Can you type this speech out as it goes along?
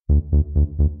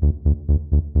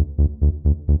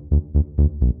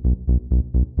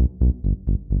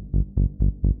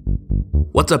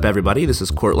What's up, everybody? This is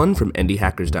Courtland from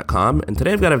IndieHackers.com, and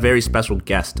today I've got a very special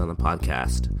guest on the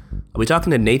podcast. I'll be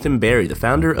talking to Nathan Barry, the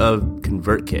founder of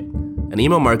ConvertKit, an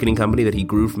email marketing company that he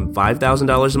grew from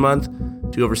 $5,000 a month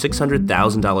to over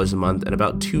 $600,000 a month in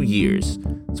about 2 years.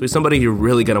 So he's somebody you're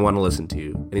really going to want to listen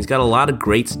to, and he's got a lot of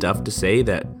great stuff to say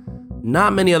that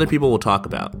not many other people will talk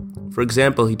about. For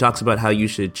example, he talks about how you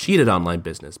should cheat at online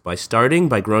business by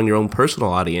growing your own personal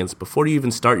audience before you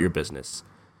even start your business.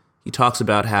 He talks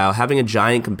about how having a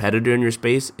giant competitor in your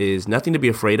space is nothing to be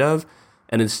afraid of,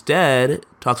 and instead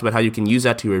talks about how you can use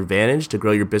that to your advantage to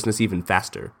grow your business even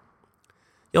faster.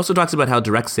 He also talks about how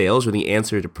direct sales are the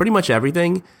answer to pretty much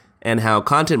everything, and how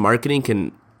content marketing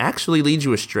can actually lead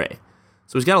you astray.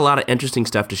 So he's got a lot of interesting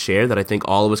stuff to share that I think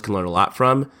all of us can learn a lot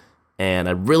from, and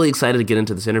I'm really excited to get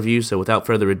into this interview. So without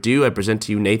further ado, I present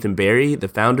to you Nathan Barry, the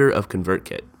founder of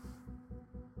ConvertKit.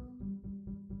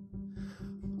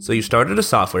 So you started a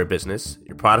software business,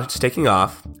 your product is taking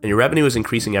off, and your revenue is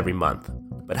increasing every month.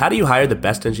 But how do you hire the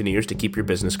best engineers to keep your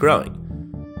business growing?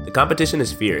 The competition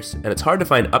is fierce, and it's hard to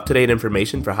find up-to-date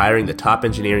information for hiring the top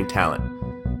engineering talent.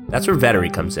 That's where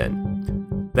Vettery comes in.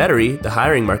 Vettery, the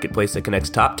hiring marketplace that connects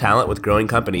top talent with growing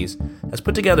companies, has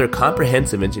put together a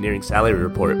comprehensive engineering salary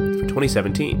report for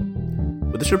 2017.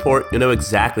 With this report, you'll know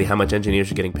exactly how much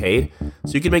engineers are getting paid,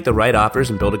 so you can make the right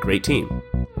offers and build a great team.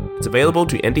 It's available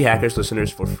to Indie Hackers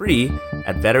listeners for free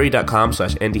at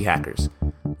vettery.com/indiehackers.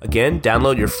 Again,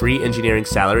 download your free engineering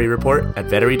salary report at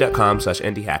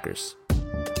vettery.com/indiehackers.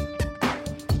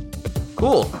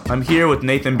 Cool. I'm here with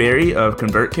Nathan Barry of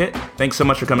ConvertKit. Thanks so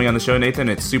much for coming on the show, Nathan.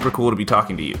 It's super cool to be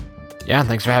talking to you. Yeah,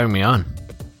 thanks for having me on.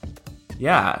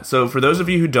 Yeah, so for those of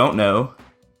you who don't know,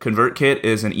 ConvertKit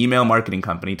is an email marketing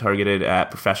company targeted at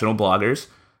professional bloggers,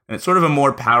 and it's sort of a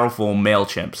more powerful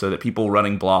MailChimp so that people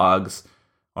running blogs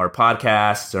or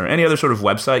podcasts or any other sort of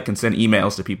website can send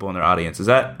emails to people in their audience. Is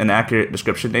that an accurate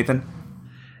description, Nathan?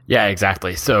 Yeah,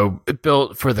 exactly. So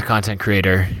built for the content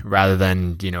creator rather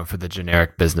than, for the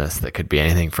generic business that could be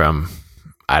anything from,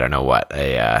 I don't know what.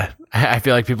 I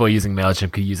feel like people using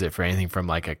MailChimp could use it for anything from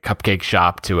like a cupcake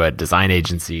shop to a design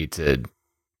agency to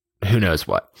who knows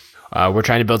what. We're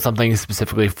trying to build something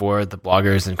specifically for the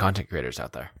bloggers and content creators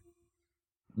out there.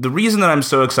 The reason that I'm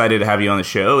so excited to have you on the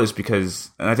show is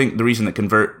because, and I think the reason that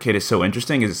ConvertKit is so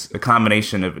interesting is a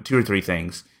combination of 2 or 3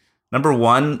 things. Number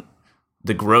one,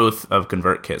 the growth of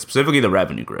ConvertKit, specifically the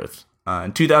revenue growth.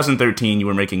 In 2013, you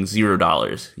were making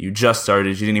 $0. You just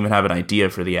started. You didn't even have an idea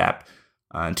for the app.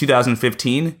 In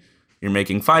 2015, you're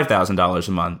making $5,000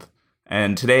 a month.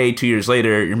 And today, 2 years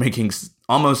later, you're making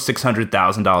almost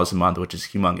 $600,000 a month, which is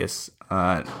humongous.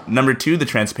 Number 2, the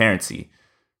transparency.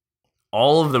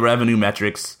 All of the revenue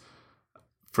metrics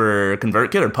for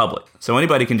ConvertKit are public. So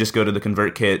anybody can just go to the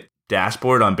ConvertKit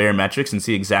dashboard on Baremetrics and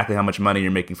see exactly how much money you're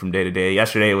making from day to day.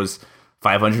 Yesterday it was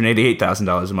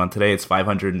 $588,000 a month. Today it's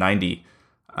 $590,000.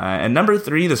 And number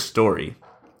 3, the story.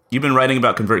 You've been writing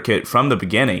about ConvertKit from the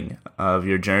beginning of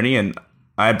your journey. And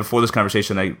before this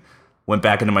conversation, I went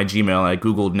back into my Gmail and I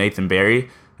Googled Nathan Barry.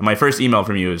 And my first email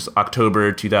from you was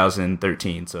October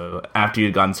 2013. So after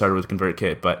you'd gotten started with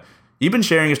ConvertKit. But you've been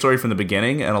sharing your story from the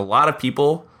beginning, and a lot of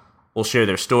people will share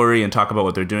their story and talk about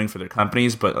what they're doing for their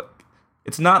companies, but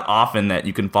it's not often that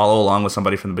you can follow along with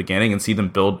somebody from the beginning and see them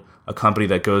build a company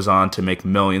that goes on to make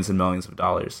millions and millions of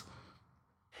dollars.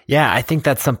 Yeah, I think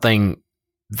that's something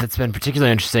that's been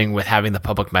particularly interesting with having the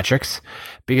public metrics,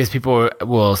 because people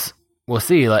will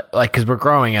see, like because we're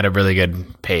growing at a really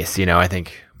good pace. I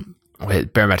think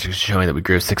Baremetrics is showing that we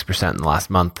grew 6% in the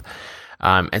last month.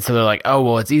 And so they're like, oh,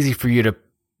 well, it's easy for you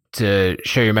to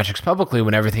share your metrics publicly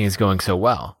when everything is going so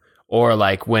well, or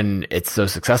like when it's so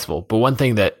successful. But one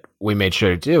thing that we made sure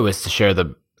to do is to share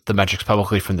the metrics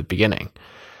publicly from the beginning,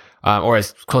 or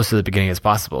as close to the beginning as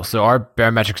possible. So our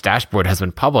Baremetrics dashboard has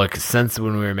been public since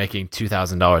when we were making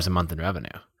 $2,000 a month in revenue.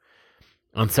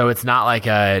 And so it's not like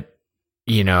a,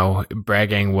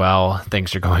 bragging, well,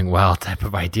 things are going well type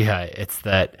of idea. It's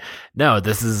that, no,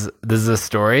 this is a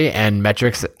story, and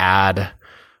metrics add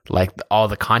like all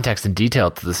the context and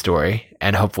detail to the story,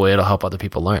 and hopefully it'll help other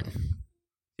people learn.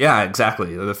 Yeah,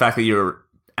 exactly. The fact that you're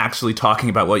actually talking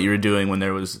about what you were doing when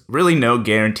there was really no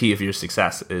guarantee of your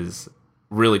success is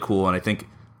really cool. And I think,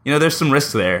 there's some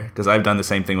risks there, because I've done the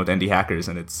same thing with Indie Hackers,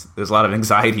 and there's a lot of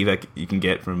anxiety that you can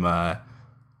get from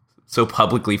so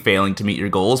publicly failing to meet your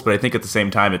goals. But I think at the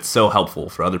same time, it's so helpful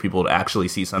for other people to actually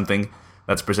see something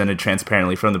that's presented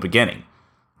transparently from the beginning.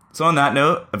 So on that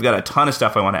note, I've got a ton of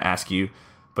stuff I want to ask you.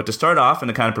 But to start off and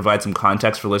to kind of provide some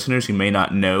context for listeners who may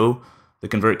not know the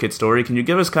ConvertKit story, can you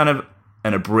give us kind of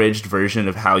an abridged version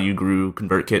of how you grew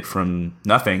ConvertKit from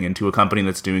nothing into a company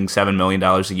that's doing $7 million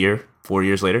a year 4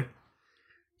 years later?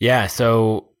 Yeah,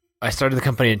 so I started the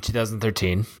company in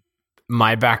 2013.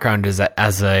 My background is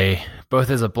both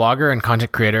as a blogger and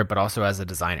content creator, but also as a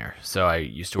designer. So I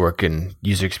used to work in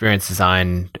user experience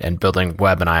design and building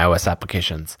web and iOS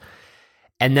applications.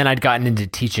 And then I'd gotten into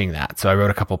teaching that. So I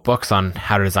wrote a couple books on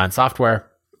how to design software,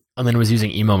 and then was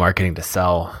using email marketing to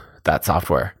sell that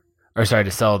software,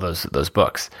 to sell those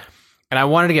books. And I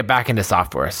wanted to get back into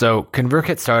software. So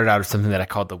ConvertKit started out as something that I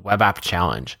called the Web App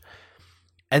Challenge.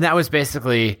 And that was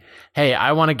basically, hey,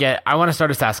 I want to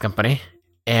start a SaaS company,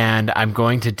 and I'm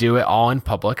going to do it all in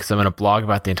public. So I'm going to blog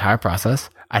about the entire process.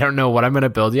 I don't know what I'm going to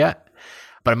build yet,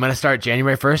 but I'm going to start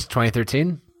January 1st,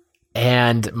 2013.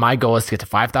 And my goal is to get to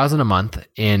 $5,000 a month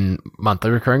in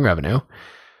monthly recurring revenue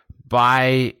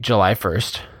by July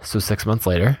 1st, so 6 months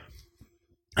later.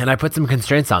 And I put some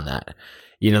constraints on that.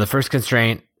 The first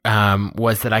constraint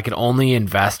was that I could only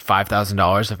invest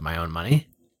 $5,000 of my own money.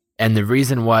 And the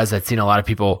reason was I'd seen a lot of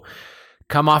people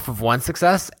come off of one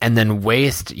success and then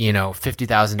waste,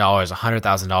 $50,000,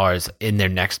 $100,000 in their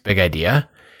next big idea.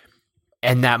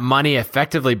 And that money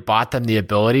effectively bought them the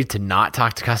ability to not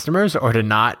talk to customers or to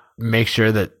not make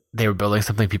sure that they were building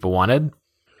something people wanted.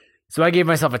 So I gave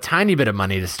myself a tiny bit of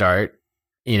money to start,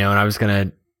 and I was going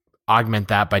to augment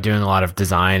that by doing a lot of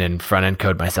design and front end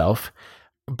code myself,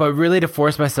 but really to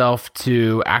force myself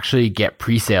to actually get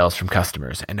pre-sales from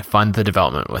customers and to fund the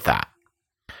development with that.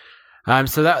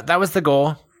 So that was the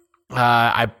goal.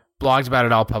 I blogged about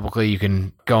it all publicly. You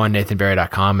can go on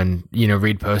nathanbarry.com and,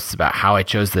 read posts about how I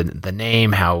chose the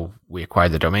name, how we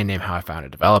acquired the domain name, how I found a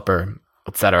developer,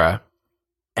 etc.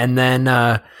 And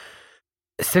then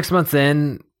 6 months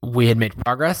in, we had made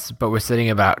progress, but we're sitting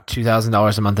about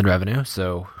 $2,000 a month in revenue.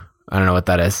 So I don't know what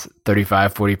that is,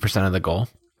 35-40% of the goal.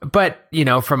 But,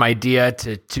 from idea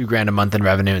to $2,000 a month in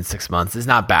revenue in 6 months is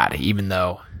not bad, even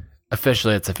though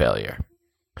officially it's a failure.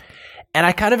 And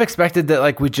I kind of expected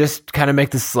that we just kind of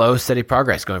make this slow, steady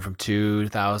progress going from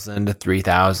 2,000 to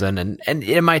 3,000. And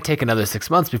it might take another 6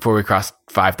 months before we cross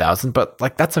 5,000, but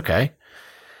that's okay.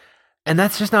 And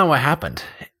that's just not what happened.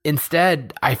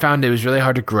 Instead, I found it was really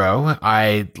hard to grow.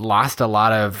 I lost a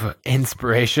lot of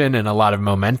inspiration and a lot of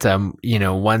momentum,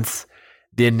 once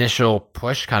the initial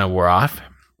push kind of wore off.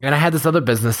 And I had this other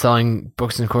business selling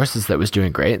books and courses that was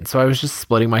doing great. So I was just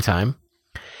splitting my time.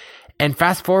 And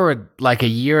fast forward a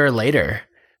year later,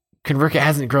 ConvertKit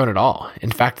hasn't grown at all.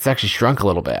 In fact, it's actually shrunk a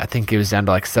little bit. I think it was down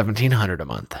to $1,700 a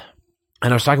month.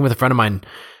 And I was talking with a friend of mine,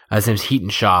 his name's Heaton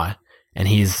Shaw, and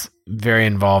he's very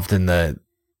involved in the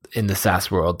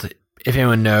SaaS world. If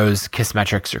anyone knows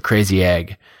Kissmetrics or Crazy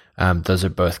Egg, those are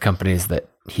both companies that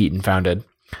Heaton founded.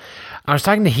 I was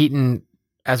talking to Heaton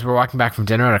as we're walking back from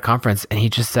dinner at a conference, and he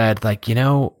just said, I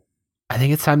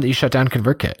think it's time that you shut down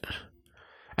ConvertKit.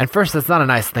 And first, that's not a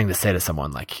nice thing to say to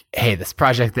someone, hey, this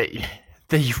project that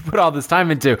you put all this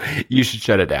time into, you should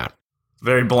shut it down.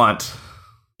 Very blunt.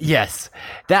 Yes.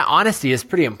 That honesty is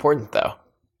pretty important, though.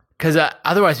 Because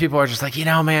otherwise people are just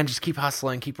man, just keep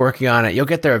hustling, keep working on it. You'll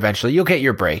get there eventually. You'll get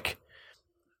your break.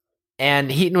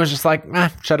 And Heaton was just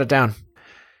shut it down.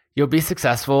 You'll be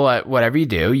successful at whatever you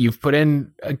do. You've put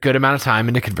in a good amount of time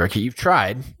into ConvertKit. You've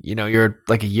tried. You're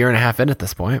a year and a half in at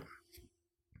this point.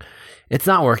 It's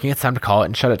not working. It's time to call it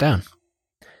and shut it down.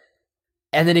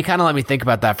 And then he kind of let me think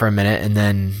about that for a minute. And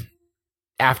then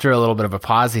after a little bit of a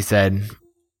pause, he said,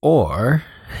 or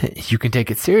you can take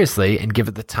it seriously and give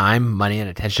it the time, money, and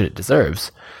attention it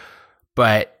deserves.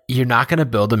 But you're not going to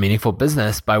build a meaningful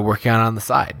business by working on the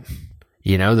side.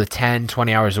 The 10,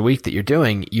 20 hours a week that you're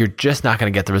doing, you're just not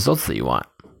going to get the results that you want.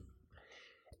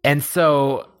 And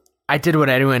so I did what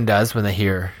anyone does when they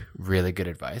hear really good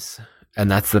advice. And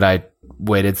that's that I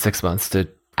waited 6 months to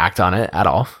act on it at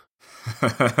all.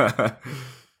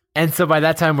 And so by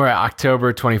that time, we're at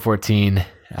October 2014.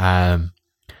 The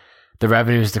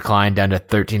revenues declined down to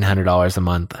 $1,300 a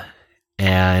month.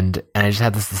 And I just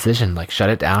had this decision, shut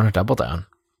it down or double down.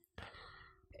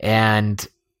 And,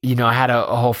 I had a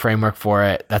whole framework for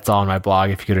it. That's all on my blog.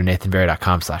 If you go to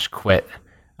nathanbarry.com/quit,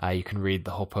 you can read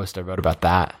the whole post I wrote about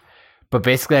that. But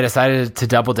basically, I decided to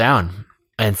double down.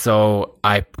 And so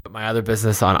I put my other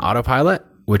business on autopilot,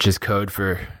 which is code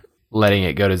for letting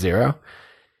it go to zero.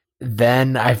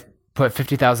 Then I put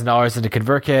 $50,000 into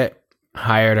ConvertKit,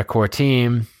 hired a core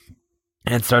team,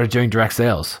 and started doing direct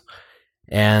sales.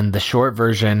 And the short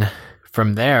version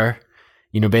from there,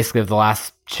 basically of the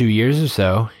last 2 years or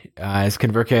so, is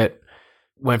ConvertKit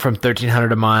went from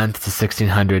 $1,300 a month to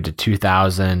 $1,600 to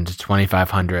 $2,000 to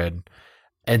 $2,500.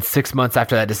 And 6 months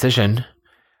after that decision,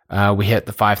 we hit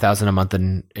the $5,000 a month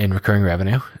in recurring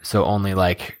revenue. So only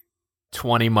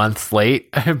 20 months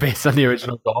late based on the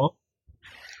original goal.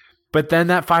 But then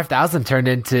that 5,000 turned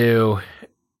into,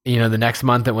 the next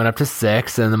month it went up to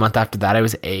 6, and the month after that it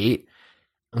was 8,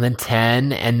 and then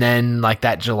 10, and then like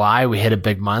that July we hit a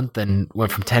big month and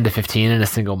went from 10 to 15 in a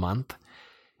single month.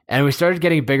 And we started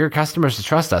getting bigger customers to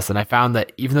trust us. And I found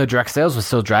that even though direct sales was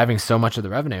still driving so much of the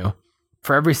revenue,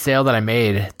 for every sale that I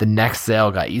made, the next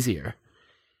sale got easier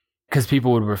because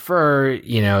people would refer,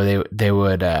 they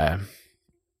would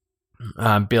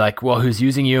be like, well, who's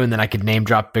using you? And then I could name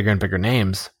drop bigger and bigger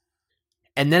names.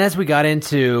 And then as we got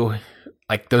into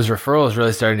like those referrals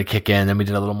really starting to kick in, then we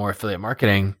did a little more affiliate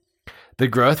marketing. The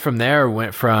growth from there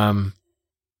went from,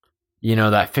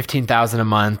 that 15,000 a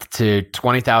month to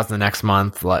 20,000 the next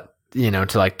month, to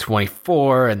like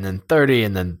 24 and then 30.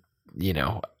 And then,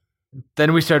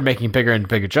 then we started making bigger and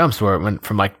bigger jumps where it went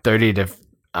from like 30 to,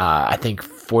 I think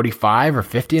 45 or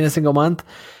 50 in a single month,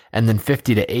 and then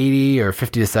 50 to 80 or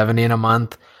 50 to 70 in a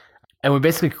month. And we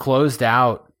basically closed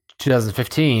out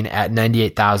 2015 at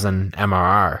 98,000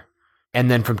 MRR. And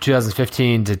then from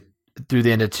 2015 to through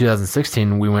the end of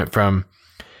 2016, we went from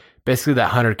basically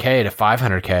that 100K to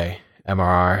 500K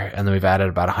MRR. And then we've added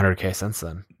about 100K since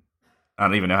then. I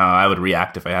don't even know how I would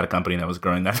react if I had a company that was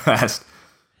growing that fast.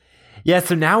 Yeah.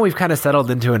 So now we've kind of settled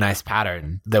into a nice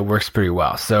pattern that works pretty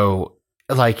well. So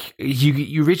like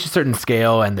you reach a certain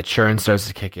scale and the churn starts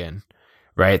to kick in,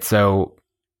 right? So,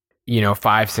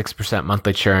 5-6%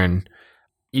 monthly churn,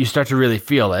 you start to really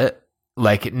feel it.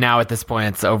 Like now at this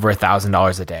point, it's over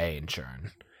 $1,000 a day in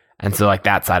churn. And so like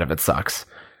that side of it sucks.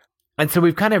 And so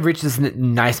we've kind of reached this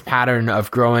nice pattern of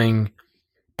growing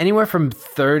anywhere from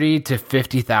 30 to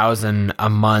 50,000 a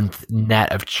month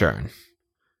net of churn.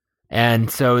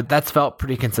 And so that's felt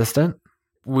pretty consistent.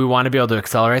 We want to be able to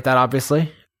accelerate that,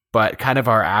 obviously, but kind of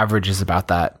our average is about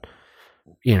that.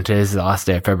 Today's the last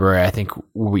day of February. I think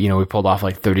we pulled off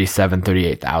like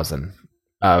 38,000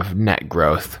 of net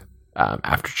growth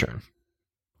after churn.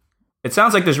 It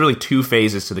sounds like there's really two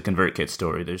phases to the ConvertKit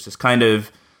story. There's this kind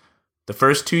of the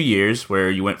first 2 years where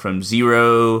you went from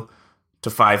 0 to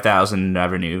 5,000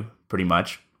 revenue, pretty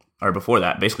much, or before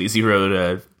that, basically 0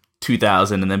 to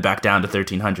 2,000 and then back down to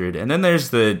 1,300. And then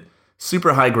there's the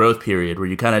super high growth period where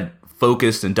you kind of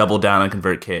focused and doubled down on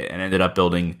ConvertKit and ended up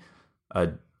building a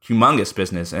humongous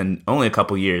business in only a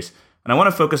couple years. And I want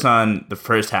to focus on the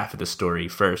first half of the story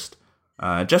first,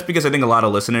 just because I think a lot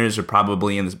of listeners are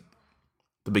probably in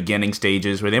the beginning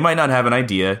stages where they might not have an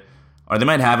idea, or they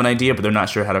might have an idea, but they're not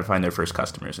sure how to find their first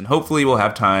customers. And hopefully we'll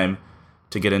have time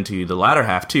to get into the latter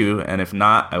half too. And if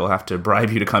not, I will have to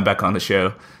bribe you to come back on the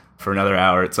show for another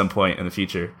hour at some point in the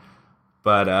future.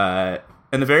 But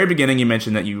in the very beginning, you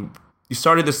mentioned that you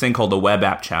started this thing called the Web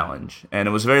App Challenge. And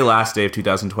it was the very last day of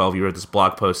 2012. You wrote this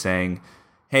blog post saying,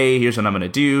 hey, here's what I'm going to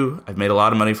do. I've made a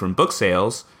lot of money from book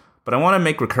sales, but I want to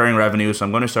make recurring revenue. So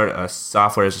I'm going to start a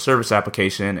software as a service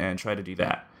application and try to do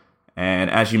that.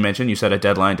 And as you mentioned, you set a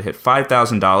deadline to hit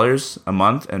 $5,000 a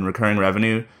month in recurring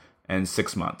revenue in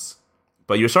 6 months.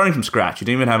 But you're starting from scratch. You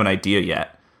didn't even have an idea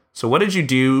yet. So what did you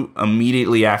do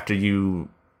immediately after you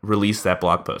released that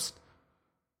blog post?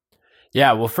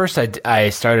 Yeah, well, first I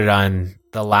started on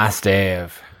the last day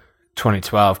of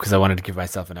 2012 because I wanted to give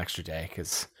myself an extra day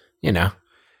because,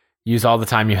 use all the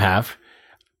time you have.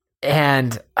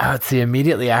 And let's see,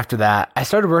 immediately after that, I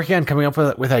started working on coming up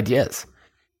with ideas.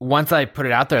 Once I put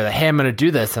it out there that, hey, I'm going to do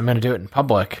this, I'm going to do it in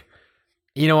public.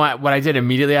 You know what I did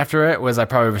immediately after it was I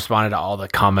probably responded to all the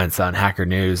comments on Hacker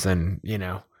News and,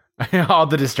 all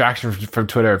the distraction from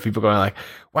Twitter of people going like,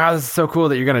 wow, this is so cool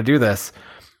that you're going to do this.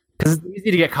 Because it's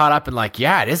easy to get caught up in like,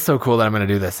 yeah, it is so cool that I'm going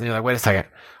to do this. And you're like, wait a second,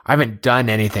 I haven't done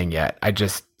anything yet. I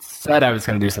just said I was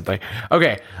going to do something.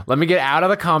 Okay, let me get out of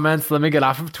the comments. Let me get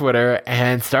off of Twitter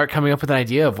and start coming up with an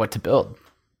idea of what to build.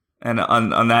 And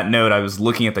on that note, I was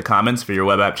looking at the comments for your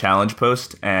Web App Challenge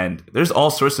post, and there's all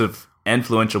sorts of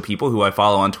influential people who I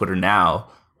follow on Twitter now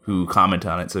who comment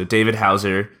on it. So David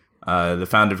Hauser, the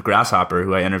founder of Grasshopper,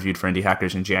 who I interviewed for Indie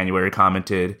Hackers in January,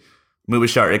 commented.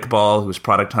 Mubashar Iqbal, who was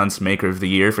Product Hunt's Maker of the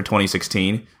Year for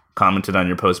 2016, commented on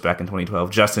your post back in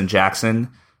 2012. Justin Jackson,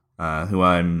 who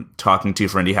I'm talking to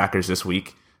for Indie Hackers this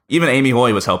week. Even Amy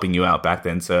Hoy was helping you out back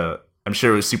then, so I'm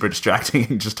sure it was super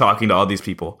distracting just talking to all these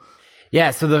people.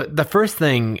 Yeah, so the first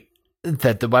thing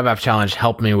that the Web App Challenge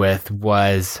helped me with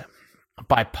was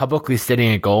by publicly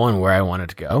stating a goal and where I wanted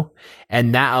to go.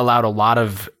 And that allowed a lot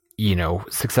of,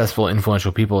 successful,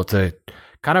 influential people to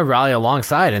kind of rally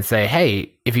alongside and say,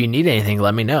 hey, if you need anything,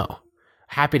 let me know.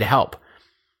 Happy to help.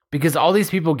 Because all these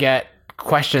people get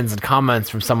questions and comments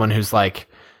from someone who's like,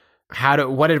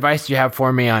 what advice do you have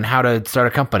for me on how to start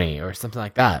a company or something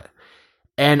like that?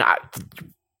 And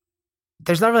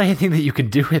there's not really anything that you can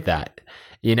do with that.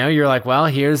 You're like, well,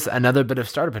 here's another bit of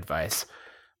startup advice.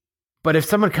 But if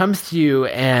someone comes to you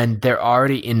and they're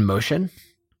already in motion,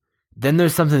 then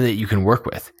there's something that you can work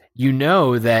with. You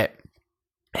know that,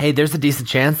 hey, there's a decent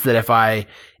chance that if I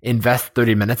invest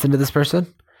 30 minutes into this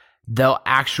person, they'll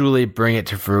actually bring it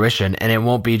to fruition. And it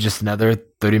won't be just another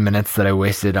 30 minutes that I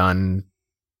wasted on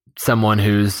someone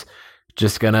who's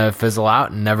just going to fizzle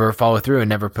out and never follow through and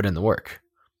never put in the work.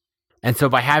 And so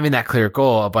by having that clear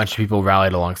goal, a bunch of people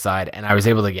rallied alongside, and I was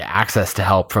able to get access to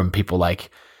help from people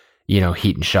like,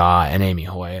 Hiten Shah and Amy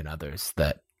Hoy and others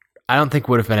that I don't think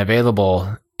would have been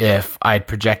available if I'd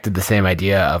projected the same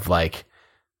idea of like,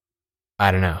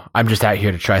 I don't know, I'm just out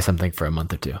here to try something for a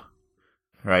month or two.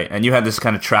 Right. And you had this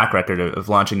kind of track record of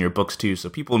launching your books too. So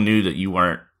people knew that you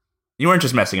weren't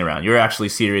just messing around. You were actually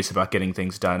serious about getting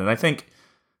things done. And I think,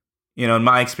 in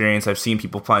my experience, I've seen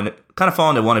people kind of fall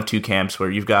into one of two camps where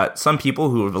you've got some people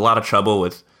who have a lot of trouble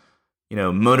with,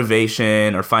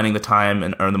 motivation or finding the time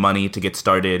and earn the money to get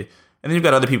started. And then you've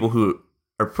got other people who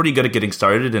are pretty good at getting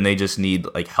started and they just need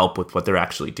like help with what they're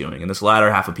actually doing. And this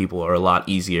latter half of people are a lot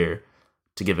easier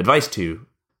to give advice to.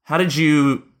 How did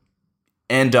you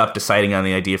end up deciding on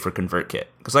the idea for ConvertKit?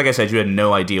 Because like I said, you had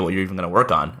no idea what you're even going to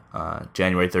work on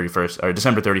January 31st or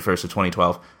December 31st of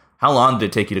 2012. How long did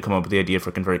it take you to come up with the idea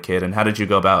for ConvertKit, and how did you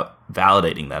go about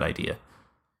validating that idea?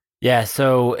 Yeah,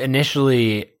 so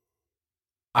initially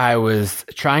I was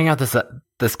trying out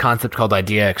this concept called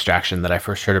idea extraction that I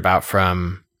first heard about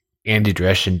from Andy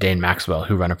Drish and Dane Maxwell,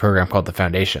 who run a program called The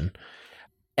Foundation.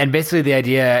 And basically the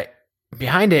idea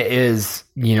behind it is,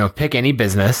 pick any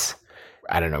business,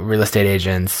 I don't know, real estate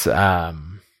agents,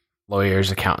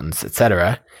 lawyers, accountants,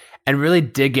 etc., and really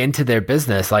dig into their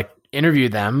business, like interview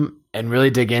them and really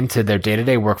dig into their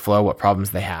day-to-day workflow, what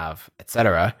problems they have,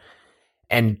 etc.,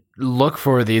 and look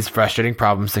for these frustrating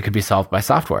problems that could be solved by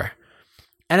software.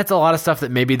 And it's a lot of stuff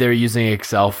that maybe they're using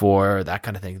Excel for, or that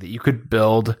kind of thing, that you could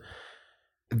build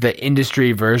the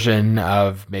industry version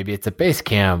of. Maybe it's a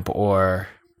Basecamp or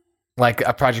like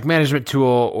a project management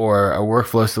tool or a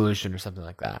workflow solution or something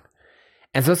like that.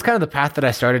 And so it's kind of the path that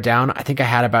I started down. I think I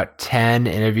had about 10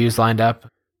 interviews lined up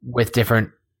with different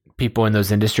people in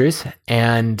those industries,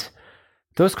 and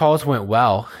those calls went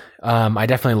well. I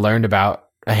definitely learned about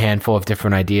a handful of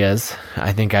different ideas.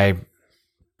 I think I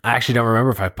actually don't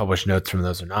remember if I published notes from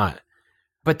those or not.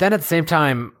 But then at the same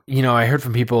time, I heard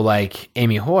from people like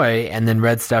Amy Hoy and then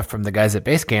read stuff from the guys at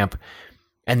Basecamp,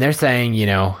 and they're saying,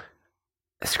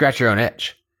 scratch your own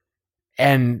itch.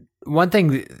 And one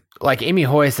thing, like Amy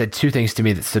Hoy said two things to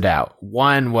me that stood out.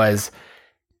 One was,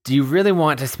 do you really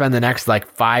want to spend the next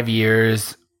 5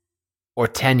 years or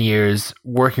 10 years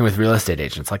working with real estate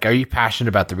agents? Like, are you passionate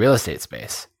about the real estate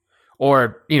space?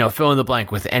 Or, fill in the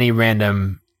blank with any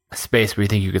random space where you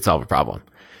think you could solve a problem.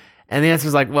 And the answer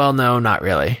is well, no, not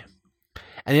really.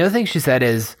 And the other thing she said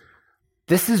is,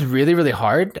 this is really, really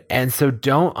hard. And so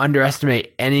don't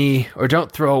underestimate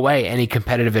don't throw away any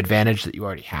competitive advantage that you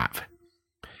already have.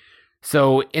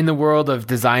 So in the world of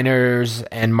designers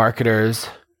and marketers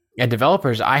and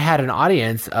developers, I had an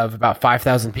audience of about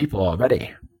 5,000 people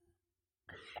already.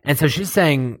 And so she's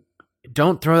saying,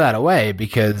 don't throw that away,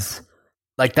 because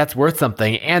that's worth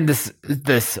something. And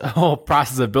this whole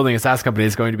process of building a SaaS company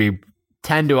is going to be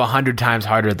 10 to 100 times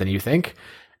harder than you think.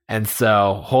 And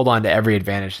so hold on to every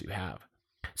advantage that you have.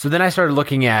 So then I started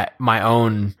looking at my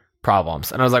own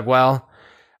problems, and I was like, well,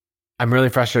 I'm really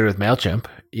frustrated with MailChimp.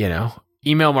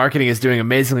 Email marketing is doing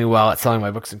amazingly well at selling my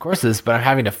books and courses, but I'm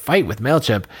having to fight with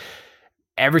MailChimp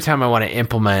every time I want to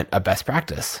implement a best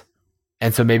practice.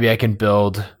 And so maybe I can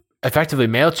build effectively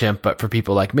MailChimp, but for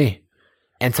people like me.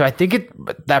 And so I think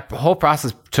that whole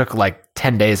process took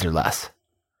 10 days or less.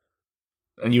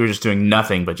 And you were just doing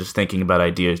nothing but just thinking about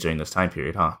ideas during this time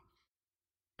period, huh?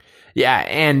 Yeah,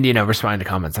 and, responding to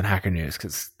comments on Hacker News,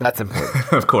 because that's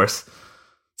important. Of course.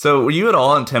 So were you at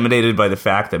all intimidated by the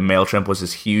fact that MailChimp was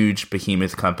this huge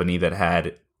behemoth company that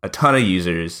had a ton of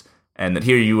users, and that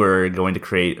here you were going to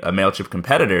create a MailChimp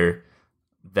competitor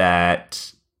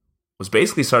that was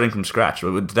basically starting from scratch?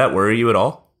 Did that worry you at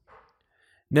all?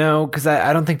 No, because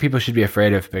I don't think people should be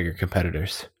afraid of bigger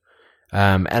competitors.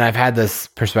 And I've had this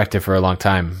perspective for a long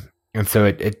time. And so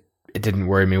it didn't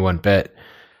worry me one bit.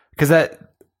 Because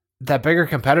that bigger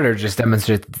competitor just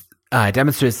demonstrates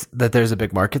that there's a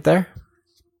big market there.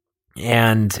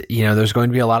 And, there's going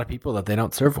to be a lot of people that they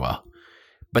don't serve well.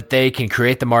 But they can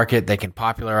create the market. They can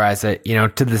popularize it.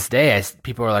 To this day,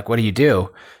 people are like, what do you do?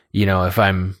 If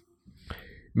I'm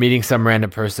meeting some random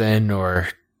person or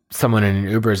someone in an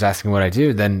Uber is asking what I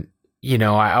do, then,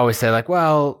 I always say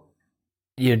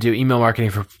do email marketing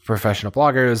for professional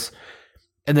bloggers.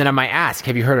 And then I might ask,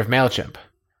 have you heard of MailChimp?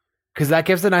 because that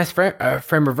gives a nice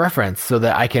frame of reference so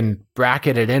that I can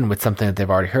bracket it in with something that they've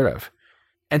already heard of.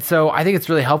 And so I think it's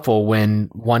really helpful when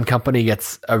one company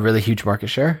gets a really huge market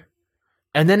share.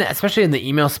 And then especially in the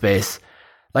email space,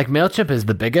 like MailChimp is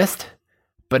the biggest,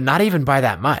 but not even by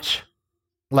that much.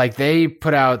 Like they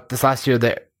put out this last year,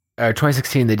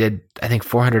 2016, they did, I think,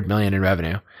 $400 million in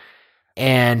revenue.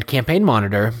 And Campaign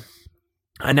Monitor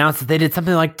announced that they did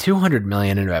something like $200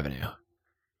 million in revenue.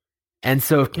 And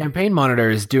so if Campaign Monitor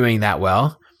is doing that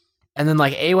well, and then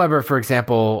like Aweber, for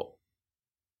example,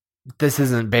 this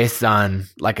isn't based on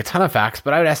like a ton of facts,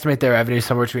 but I would estimate their revenue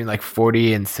somewhere between like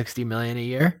 40 and 60 million a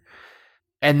year.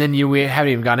 And then we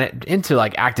haven't even gone into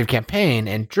like Active Campaign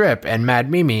and Drip and Mad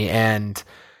Mimi and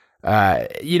I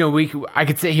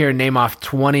could sit here and name off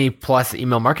 20 plus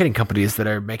email marketing companies that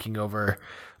are making over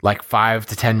like $5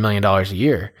 to $10 million a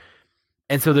year.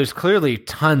 And so there's clearly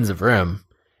tons of room.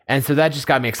 And so that just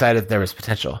got me excited that there was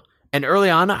potential. And early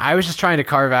on, I was just trying to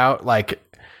carve out like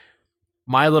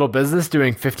my little business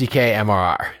doing 50K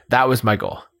MRR. That was my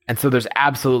goal. And so there's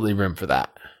absolutely room for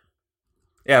that.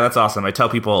 Yeah, that's awesome. I tell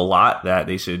people a lot that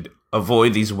they should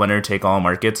avoid these winner-take-all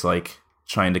markets, like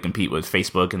trying to compete with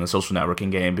Facebook in the social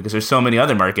networking game, because there's so many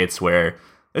other markets where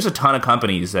there's a ton of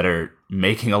companies that are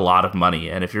making a lot of money.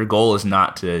 And if your goal is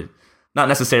not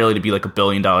necessarily to be like $1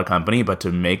 billion company, but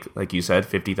to make, like you said,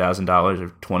 $50,000 or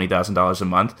 $20,000 a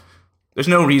month, there's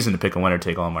no reason to pick a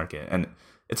winner-take-all market. And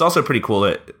it's also pretty cool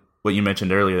that what you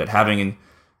mentioned earlier, that having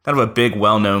kind of a big,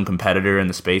 well-known competitor in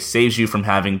the space saves you from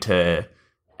having to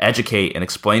educate and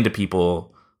explain to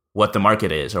people what the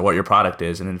market is or what your product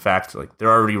is. And in fact, like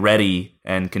they're already ready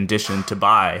and conditioned to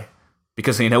buy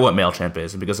because they know what MailChimp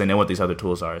is and because they know what these other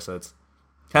tools are. So it's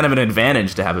kind of an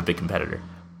advantage to have a big competitor.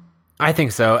 I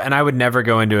think so. And I would never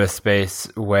go into a space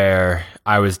where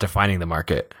I was defining the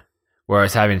market, where I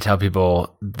was having to tell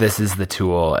people this is the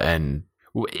tool and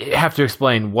have to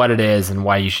explain what it is and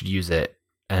why you should use it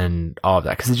and all of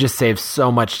that. Because it just saves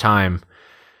so much time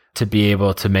to be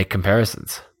able to make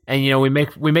comparisons. And, we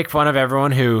make fun of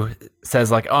everyone who says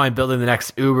like, oh, I'm building the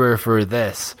next Uber for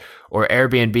this or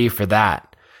Airbnb for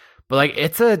that. But like,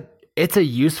 it's a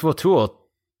useful tool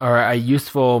or a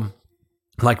useful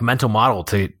like mental model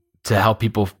to help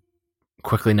people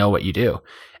quickly know what you do.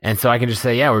 And so I can just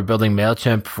say, yeah, we're building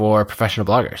MailChimp for professional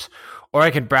bloggers. Or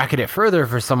I could bracket it further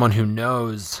for someone who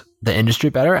knows the industry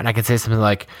better. And I could say something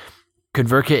like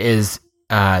ConvertKit is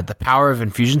the power of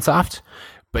Infusionsoft,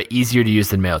 but easier to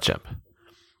use than MailChimp.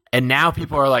 And now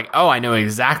people are like, oh, I know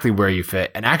exactly where you fit.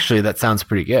 And actually, that sounds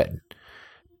pretty good.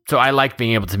 So I like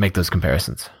being able to make those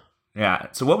comparisons. Yeah.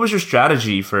 So what was your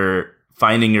strategy for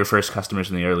finding your first customers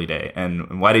in the early day?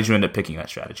 And why did you end up picking that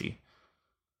strategy?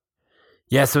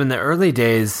 Yeah. So in the early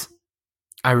days,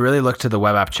 I really looked to the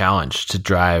Web App Challenge to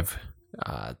drive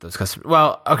those customers.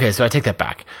 Well, okay. So I take that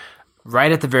back.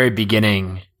 Right at the very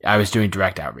beginning, I was doing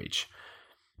direct outreach.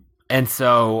 And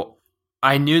so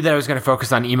I knew that I was going to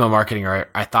focus on email marketing, or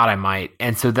I thought I might.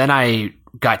 And so then I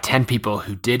got 10 people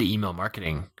who did email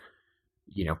marketing,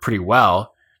 pretty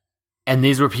well. And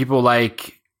these were people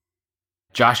like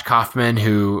Josh Kaufman,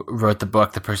 who wrote the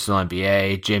book, The Personal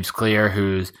MBA, James Clear,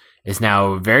 who is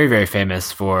now very, very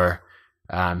famous for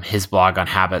his blog on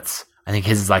habits. I think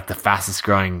his is like the fastest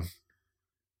growing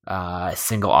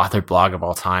single authored blog of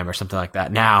all time or something like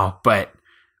that now. But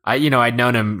I'd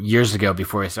known him years ago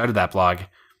before I started that blog.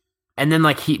 And then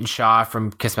like Heaton Shaw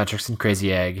from Kissmetrics and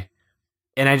Crazy Egg.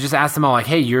 And I just asked them all like,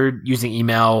 hey, you're using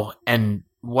email and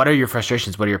what are your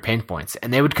frustrations? What are your pain points?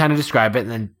 And they would kind of describe it.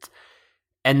 And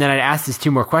then I'd ask these two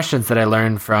more questions that I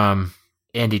learned from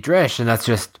Andy Drish. And that's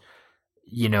just,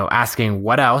 asking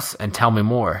what else and tell me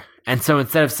more. And so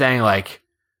instead of saying like,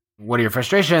 what are your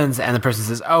frustrations? And the person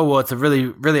says, oh, well, it's a really,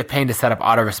 really a pain to set up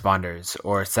autoresponders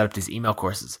or set up these email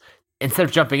courses. Instead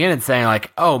of jumping in and saying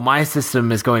like, oh, my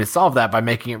system is going to solve that by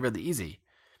making it really easy.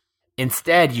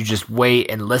 Instead, you just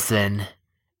wait and listen.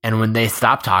 And when they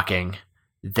stop talking,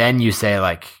 then you say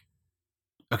like,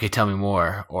 okay, tell me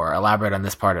more or elaborate on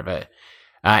this part of it.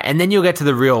 And then you'll get to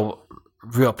the real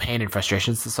pain and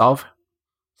frustrations to solve.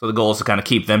 So the goal is to kind of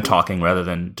keep them talking rather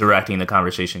than directing the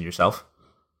conversation yourself.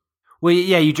 Well,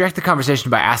 yeah, you direct the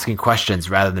conversation by asking questions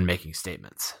rather than making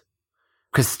statements.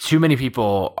 Because too many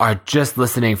people are just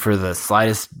listening for the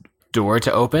slightest door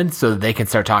to open so that they can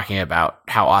start talking about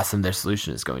how awesome their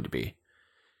solution is going to be.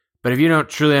 But if you don't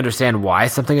truly understand why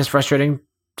something is frustrating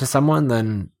to someone,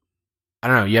 then I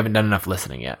don't know, you haven't done enough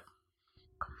listening yet.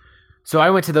 So I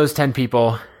went to those 10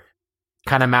 people,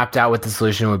 kind of mapped out what the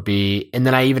solution would be. And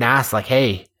then I even asked like,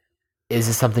 hey, is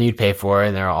this something you'd pay for?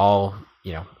 And they're all,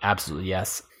 absolutely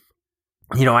yes.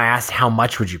 I asked how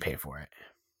much would you pay for it?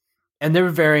 And there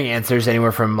were varying answers,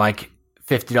 anywhere from like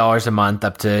 $50 a month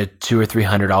up to $200 or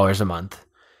 $300 a month.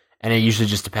 And it usually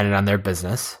just depended on their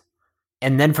business.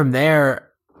 And then from there,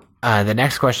 the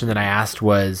next question that I asked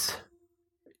was,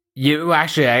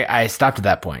 I stopped at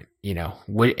that point.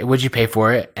 Would you pay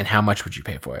for it, and how much would you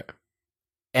pay for it?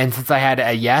 And since I had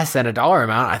a yes and a dollar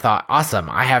amount, I thought, awesome,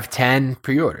 I have 10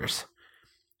 pre-orders.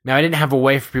 Now, I didn't have a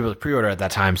way for people to pre-order at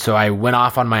that time, so I went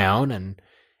off on my own and,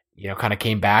 kind of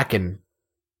came back and,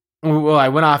 I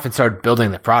went off and started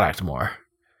building the product more,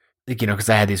 because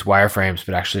I had these wireframes,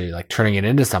 but actually like turning it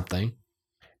into something.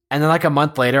 And then like a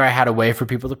month later, I had a way for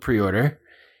people to pre-order.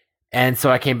 And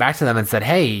so I came back to them and said,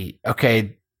 hey,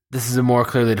 okay, this is a more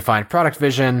clearly defined product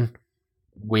vision.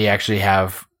 We actually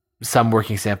have some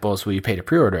working samples. Will you pay to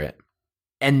pre-order it?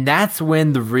 And that's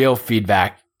when the real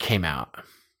feedback came out.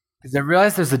 Because I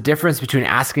realized there's a difference between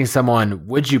asking someone,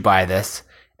 would you buy this?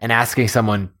 And asking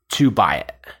someone to buy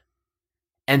it.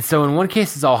 And so in one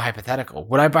case, it's all hypothetical.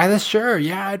 Would I buy this? Sure.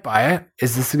 Yeah, I'd buy it.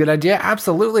 Is this a good idea?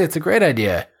 Absolutely. It's a great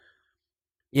idea.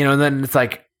 And then it's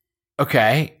like,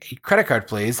 okay, credit card,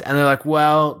 please. And they're like,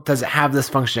 well, does it have this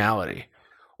functionality?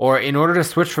 Or in order to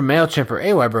switch from MailChimp or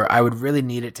Aweber, I would really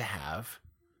need it to have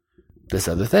this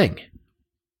other thing.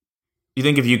 You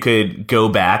think if you could go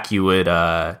back, you would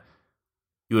have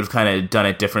kind of done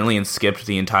it differently and skipped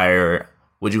the entire,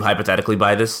 would you hypothetically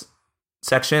buy this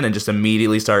section and just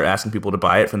immediately start asking people to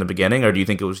buy it from the beginning? Or do you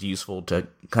think it was useful to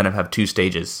kind of have 2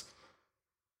 stages?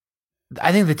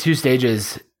 I think the 2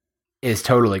 stages is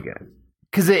totally good.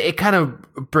 Because it kind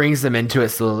of brings them into it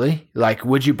slowly. Like,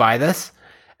 would you buy this?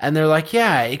 And they're like,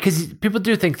 yeah, because people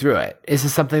do think through it. Is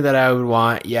this something that I would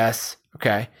want? Yes.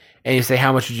 Okay. And you say,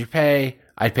 how much would you pay?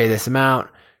 I'd pay this amount.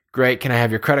 Great. Can I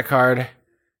have your credit card?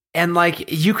 And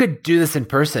like, you could do this in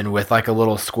person with like a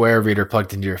little Square reader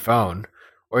plugged into your phone,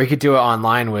 or you could do it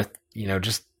online with,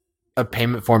 just a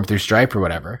payment form through Stripe or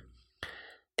whatever.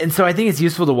 And so I think it's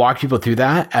useful to walk people through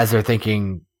that as they're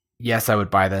thinking, yes, I would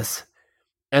buy this.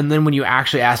 And then when you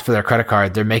actually ask for their credit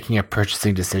card, they're making a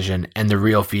purchasing decision and the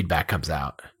real feedback comes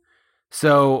out.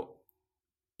 So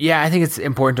yeah, I think it's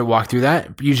important to walk through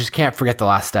that. But you just can't forget the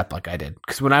last step like I did.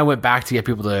 Because when I went back to get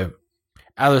people to,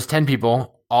 out of those 10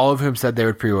 people, all of whom said they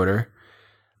would pre-order,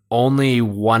 only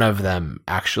one of them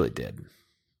actually did.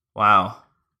 Wow.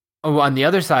 Oh, on the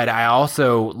other side, I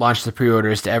also launched the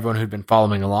pre-orders to everyone who'd been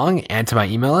following along and to my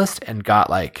email list and got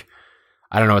like,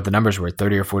 I don't know what the numbers were,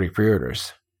 30 or 40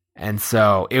 pre-orders. And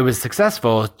so it was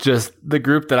successful. Just the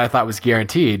group that I thought was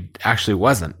guaranteed actually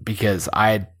wasn't, because I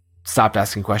had stopped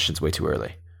asking questions way too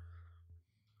early.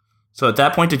 So at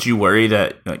that point, did you worry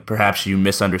that perhaps you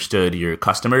misunderstood your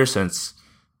customers, since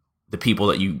the people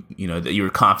that that you were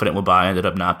confident would buy ended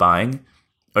up not buying?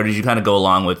 Or did you kind of go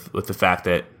along with the fact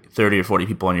that 30 or 40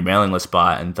 people on your mailing list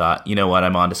bought and thought, you know what,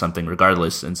 I'm onto something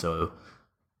regardless, and so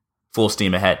full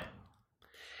steam ahead?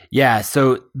 Yeah,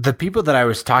 so the people that I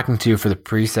was talking to for the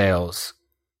pre-sales,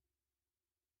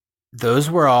 those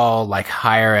were all like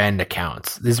higher end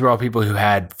accounts. These were all people who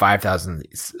had 5,000,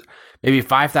 maybe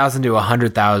 5,000 to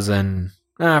 100,000,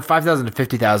 5,000 to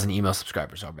 50,000 email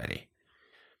subscribers already.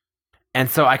 And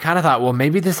so I kind of thought, well,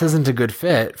 maybe this isn't a good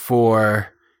fit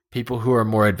for people who are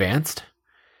more advanced.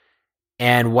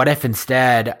 And what if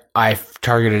instead I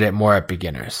targeted it more at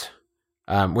beginners?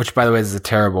 Which, by the way, is a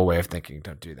terrible way of thinking.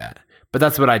 Don't do that. But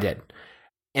that's what I did.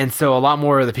 And so a lot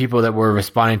more of the people that were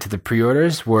responding to the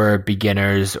pre-orders were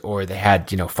beginners, or they had,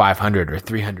 500 or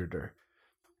 300 or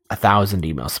 1,000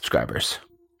 email subscribers.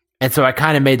 And so I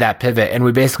kind of made that pivot, and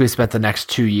we basically spent the next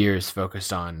 2 years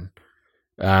focused on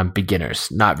beginners,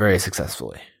 not very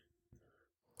successfully.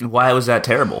 Why was that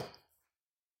terrible?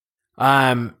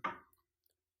 The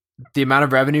amount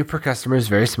of revenue per customer is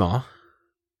very small.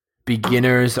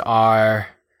 Beginners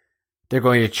they're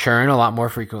going to churn a lot more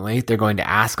frequently. They're going to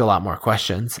ask a lot more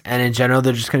questions. And in general,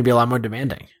 they're just going to be a lot more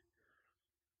demanding.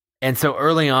 And so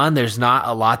early on, there's not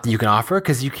a lot that you can offer,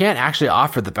 because you can't actually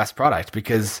offer the best product,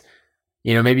 because,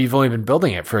 maybe you've only been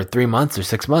building it for 3 months or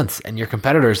 6 months, and your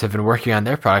competitors have been working on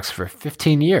their products for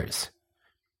 15 years.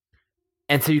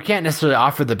 And so you can't necessarily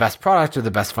offer the best product or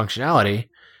the best functionality.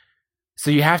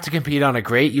 So you have to compete on a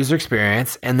great user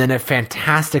experience, and then a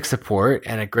fantastic support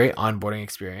and a great onboarding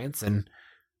experience, and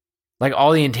like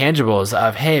all the intangibles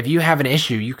of, hey, if you have an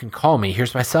issue, you can call me.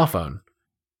 Here's my cell phone.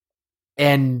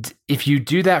 And if you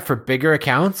do that for bigger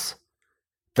accounts,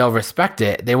 they'll respect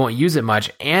it. They won't use it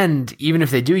much. And even if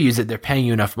they do use it, they're paying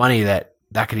you enough money that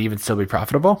could even still be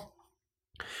profitable.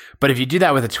 But if you do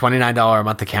that with a $29 a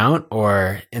month account,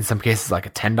 or in some cases like a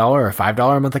 $10 or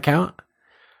 $5 a month account,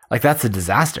 like that's a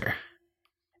disaster.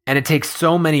 And it takes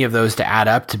so many of those to add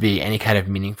up to be any kind of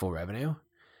meaningful revenue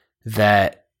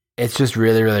that it's just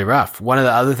really, really rough. One of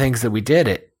the other things that we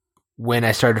did, when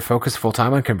I started to focus full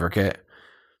time on ConvertKit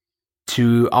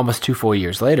to almost 2 full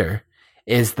years later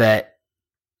is that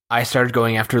I started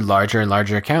going after larger and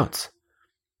larger accounts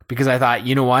because I thought,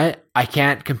 you know what? I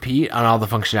can't compete on all the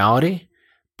functionality,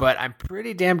 but I'm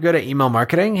pretty damn good at email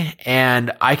marketing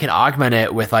and I can augment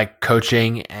it with like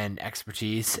coaching and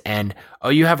expertise. And, oh,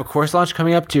 you have a course launch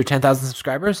coming up to your 10,000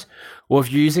 subscribers? Well,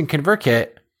 if you're using ConvertKit,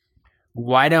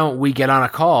 why don't we get on a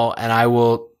call and I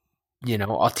will,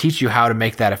 I'll teach you how to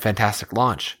make that a fantastic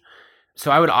launch. So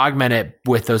I would augment it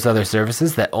with those other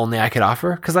services that only I could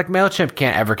offer. Cause like MailChimp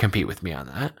can't ever compete with me on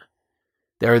that.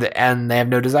 And they have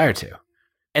no desire to.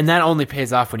 And that only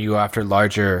pays off when you go after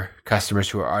larger customers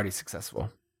who are already successful.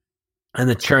 And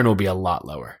the churn will be a lot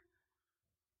lower.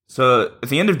 So at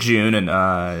the end of June in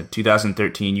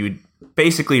 2013, you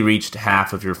basically reached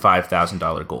half of your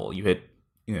 $5,000 goal. You hit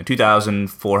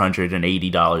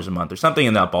 $2,480 a month or something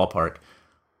in that ballpark.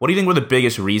 What do you think were the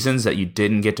biggest reasons that you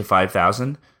didn't get to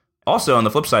 5,000? Also, on the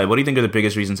flip side, what do you think are the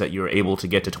biggest reasons that you were able to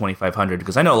get to 2,500?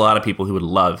 Because I know a lot of people who would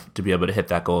love to be able to hit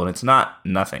that goal, and it's not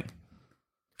nothing.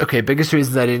 Okay, biggest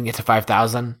reasons I didn't get to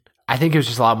 5,000. I think it was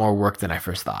just a lot more work than I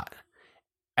first thought.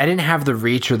 I didn't have the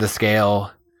reach or the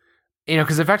scale,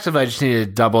 because effectively I just needed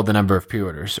to double the number of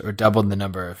pre-orders or double the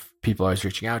number of people I was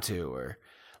reaching out to or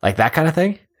like that kind of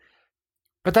thing.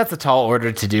 But that's a tall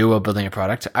order to do while building a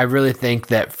product. I really think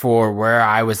that for where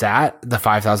I was at, the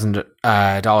 $5,000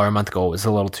 a month goal was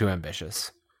a little too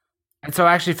ambitious. And so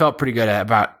I actually felt pretty good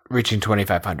about reaching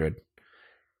 2,500.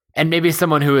 And maybe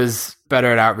someone who is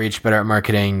better at outreach, better at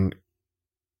marketing,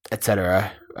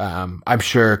 etc., I'm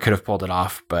sure could have pulled it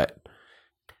off, but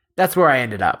that's where I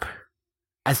ended up.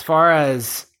 As far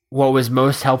as what was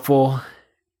most helpful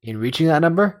in reaching that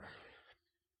number,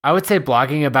 I would say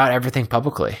blogging about everything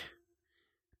publicly.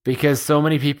 Because so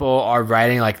many people are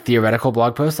writing like theoretical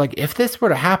blog posts, like if this were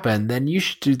to happen, then you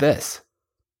should do this.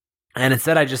 And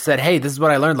instead I just said, hey, this is what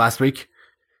I learned last week.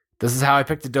 This is how I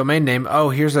picked a domain name. Oh,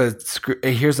 here's a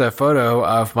photo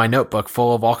of my notebook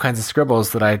full of all kinds of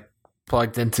scribbles that I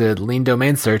plugged into Lean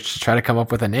Domain Search to try to come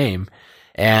up with a name.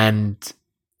 And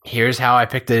here's how I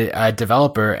picked a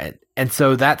developer. And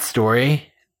so that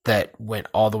story that went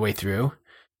all the way through,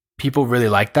 people really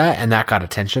liked that, and that got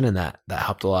attention, and that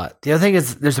helped a lot. The other thing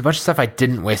is there's a bunch of stuff I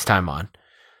didn't waste time on.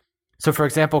 So for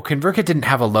example, ConvertKit didn't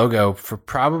have a logo for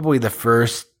probably the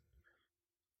first,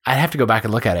 I'd have to go back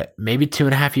and look at it, maybe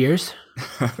 2.5 years.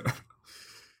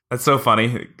 That's so funny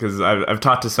because I've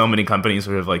talked to so many companies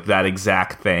who have like that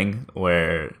exact thing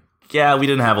where, yeah, we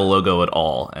didn't have a logo at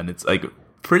all. And it's like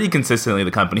pretty consistently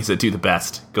the companies that do the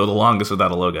best go the longest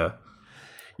without a logo.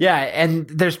 Yeah, and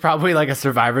there's probably like a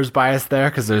survivor's bias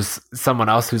there because there's someone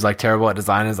else who's like terrible at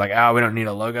design and is like, oh, we don't need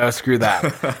a logo, screw that,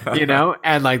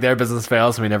 and like their business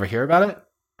fails and we never hear about it.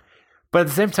 But at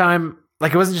the same time,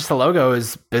 like it wasn't just a logo, it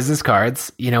was business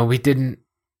cards. We didn't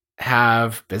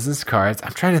have business cards.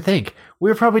 I'm trying to think. We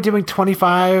were probably doing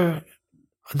 25.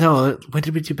 No, when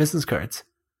did we do business cards?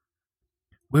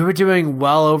 We were doing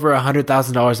well over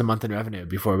 $100,000 a month in revenue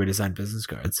before we designed business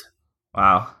cards.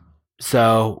 Wow.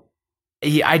 So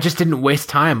I just didn't waste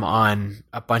time on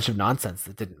a bunch of nonsense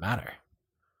that didn't matter.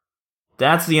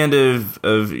 That's the end of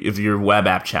your web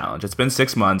app challenge. It's been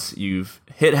 6 months. You've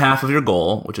hit half of your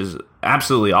goal, which is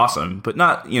absolutely awesome, but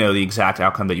not, the exact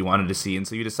outcome that you wanted to see. And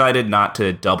so you decided not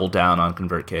to double down on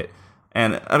ConvertKit.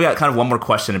 And I've got kind of one more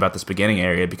question about this beginning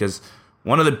area, because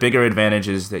one of the bigger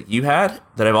advantages that you had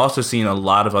that I've also seen a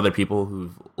lot of other people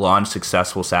who've launched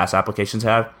successful SaaS applications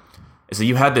have is that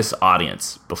you had this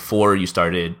audience before you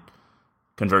started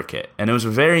ConvertKit. And it was a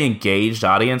very engaged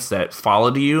audience that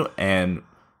followed you and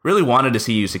really wanted to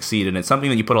see you succeed. And it's something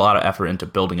that you put a lot of effort into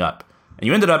building up. And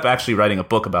you ended up actually writing a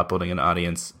book about building an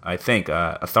audience, I think,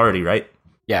 Authority, right?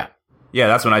 Yeah. Yeah,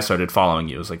 that's when I started following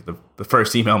you. It was like the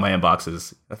first email in my inbox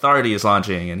is Authority is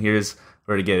launching and here's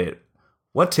where to get it.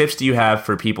 What tips do you have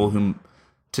for people who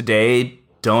today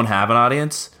don't have an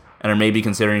audience and are maybe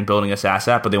considering building a SaaS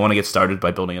app, but they want to get started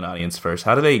by building an audience first?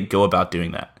 How do they go about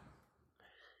doing that?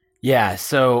 Yeah,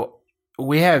 so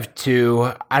we have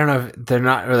two, I don't know if they're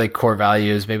not really core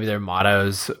values, maybe they're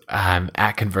mottos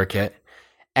at ConvertKit.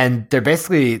 And they're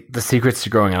basically the secrets to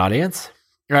growing an audience.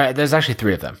 Right? There's actually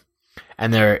 3 of them.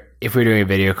 And if we were doing a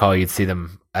video call, you'd see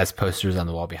them as posters on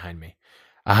the wall behind me.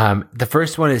 The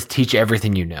first one is teach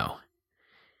everything you know.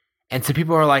 And so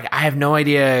people are like, I have no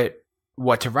idea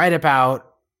what to write about.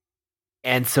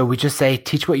 And so we just say,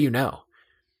 teach what you know.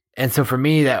 And so for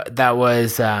me, that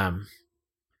was, I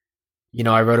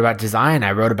wrote about design.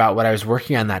 I wrote about what I was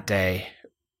working on that day.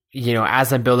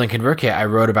 As I'm building ConvertKit, I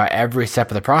wrote about every step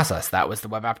of the process. That was the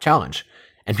web app challenge.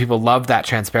 And people loved that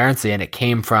transparency, and it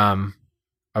came from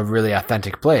a really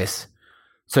authentic place.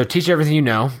 So teach everything you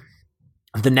know.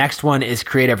 The next one is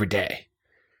create every day.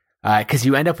 Because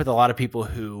you end up with a lot of people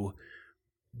who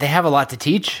they have a lot to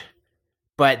teach,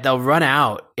 but they'll run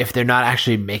out if they're not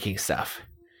actually making stuff.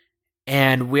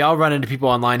 And we all run into people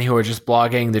online who are just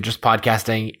blogging, they're just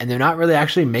podcasting, and they're not really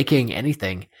actually making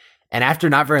anything. And after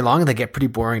not very long, they get pretty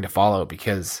boring to follow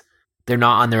because they're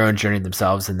not on their own journey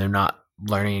themselves and they're not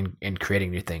learning and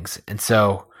creating new things. And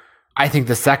so I think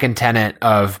the second tenet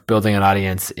of building an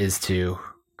audience is to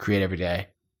create every day.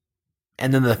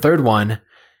 And then the third one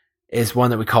is one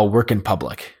that we call work in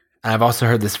public. And I've also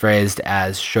heard this phrased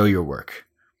as show your work.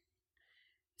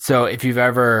 So if you've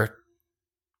ever,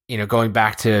 going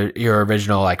back to your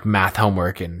original like math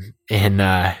homework in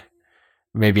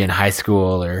maybe in high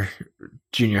school or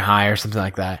junior high or something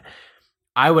like that,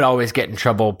 I would always get in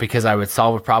trouble because I would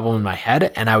solve a problem in my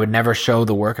head and I would never show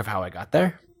the work of how I got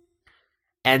there.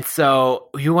 And so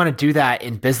you want to do that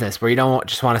in business where you don't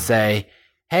just want to say,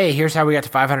 hey, here's how we got to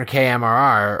 500K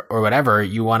MRR or whatever.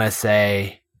 You want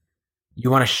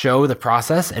to show the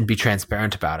process and be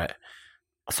transparent about it.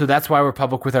 So that's why we're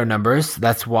public with our numbers.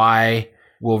 That's why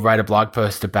we'll write a blog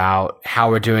post about how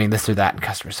we're doing this or that in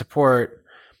customer support.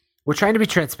 We're trying to be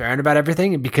transparent about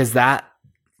everything because that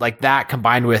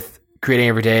combined with creating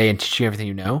every day and teaching everything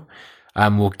you know,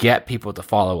 will get people to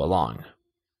follow along.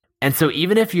 And so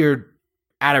even if you're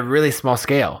at a really small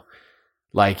scale,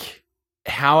 like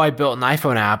how I built an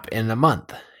iPhone app in a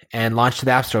month and launched to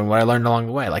the App Store and what I learned along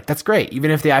the way, like that's great.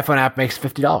 Even if the iPhone app makes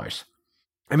 $50.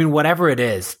 I mean, whatever it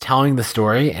is, telling the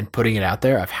story and putting it out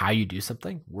there of how you do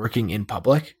something, working in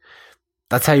public,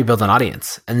 that's how you build an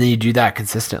audience. And then you do that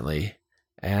consistently.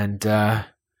 And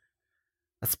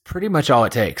that's pretty much all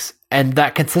it takes. And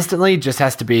that consistently just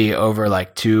has to be over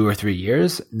like 2 or 3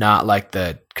 years, not like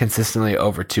the consistently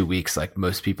over 2 weeks like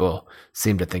most people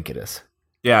seem to think it is.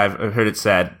 Yeah, I've heard it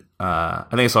said. I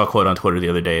think I saw a quote on Twitter the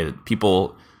other day that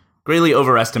people greatly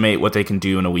overestimate what they can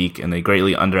do in a week and they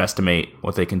greatly underestimate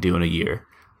what they can do in a year.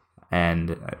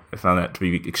 And I found that to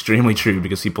be extremely true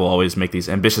because people always make these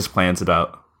ambitious plans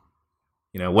about,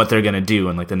 what they're going to do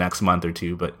in like the next month or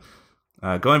two. But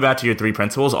going back to your 3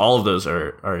 principles, all of those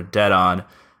are dead on.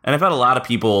 And I've had a lot of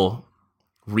people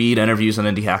read interviews on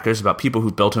Indie Hackers about people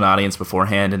who built an audience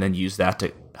beforehand and then use that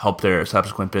to help their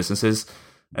subsequent businesses.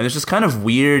 And there's just kind of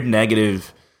weird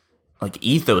negative like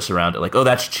ethos around it. Like, oh,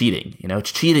 that's cheating.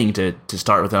 It's cheating to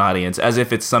start with an audience as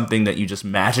if it's something that you just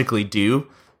magically do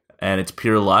and it's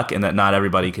pure luck and that not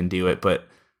everybody can do it. But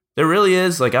there really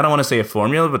is, like, I don't want to say a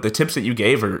formula, but the tips that you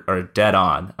gave are dead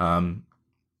on.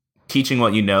 Teaching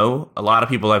what you know. A lot of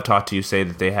people I've talked to say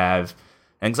that they have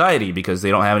anxiety because they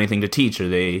don't have anything to teach or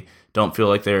they don't feel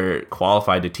like they're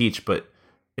qualified to teach. But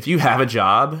if you have a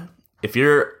job, if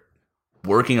you're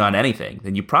working on anything,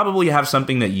 then you probably have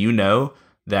something that you know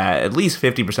that at least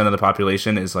 50% of the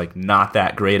population is like not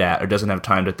that great at or doesn't have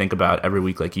time to think about every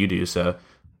week like you do. So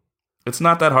it's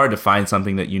not that hard to find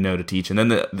something that you know to teach. And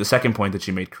then the second point that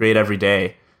you made, create every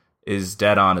day, is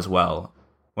dead on as well.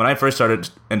 When I first started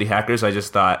Indie Hackers, I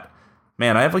just thought,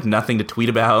 man, I have like nothing to tweet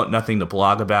about, nothing to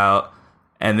blog about.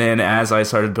 And then as I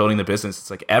started building the business, it's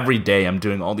like every day I'm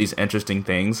doing all these interesting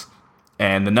things.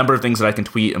 And the number of things that I can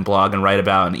tweet and blog and write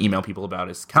about and email people about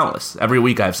is countless. Every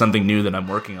week I have something new that I'm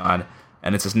working on.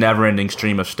 And it's this never-ending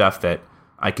stream of stuff that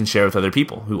I can share with other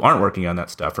people who aren't working on that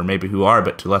stuff, or maybe who are,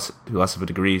 but to less of a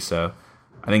degree. So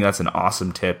I think that's an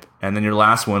awesome tip. And then your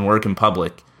last one, work in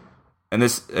public. And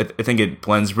this, I think it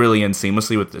blends really in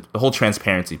seamlessly with the whole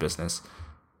transparency business.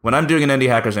 When I'm doing an Indie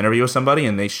Hackers interview with somebody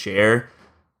and they share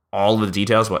all the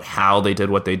details about how they did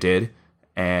what they did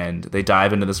and they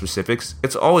dive into the specifics,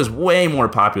 it's always way more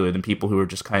popular than people who are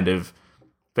just kind of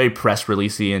very press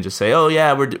releasey and just say, oh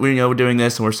yeah, we're doing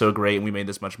this and we're so great and we made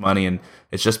this much money and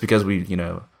it's just because we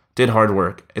did hard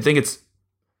work. I think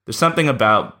there's something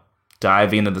about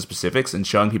diving into the specifics and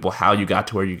showing people how you got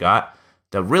to where you got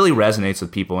that really resonates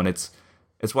with people. And it's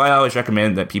why I always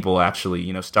recommend that people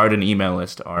actually start an email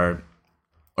list or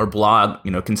blog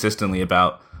consistently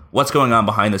about what's going on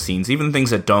behind the scenes, even things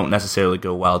that don't necessarily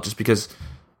go well, just because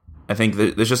I think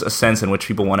there's just a sense in which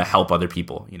people want to help other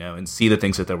people and see the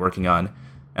things that they're working on.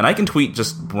 And I can tweet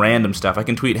just random stuff. I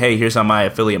can tweet, hey, here's how my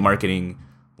affiliate marketing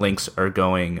links are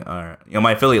going, or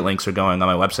my affiliate links are going on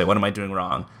my website. What am I doing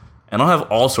wrong? And I'll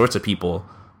have all sorts of people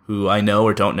who I know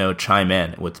or don't know chime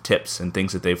in with tips and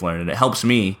things that they've learned. And it helps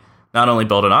me not only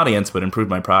build an audience, but improve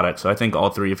my product. So I think all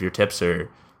 3 of your tips are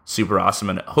super awesome.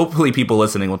 And hopefully people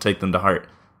listening will take them to heart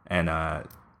and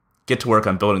get to work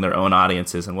on building their own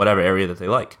audiences in whatever area that they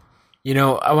like.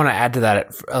 I want to add to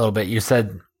that a little bit. You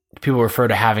said people refer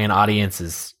to having an audience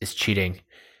as cheating.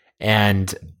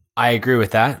 And I agree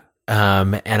with that.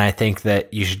 And I think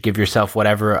that you should give yourself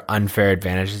whatever unfair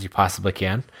advantages you possibly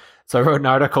can. So I wrote an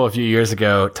article a few years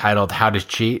ago titled How to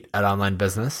Cheat at Online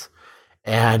Business.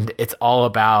 And it's all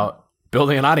about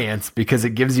building an audience because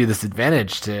it gives you this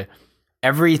advantage to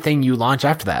everything you launch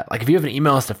after that. Like if you have an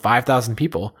email list of 5,000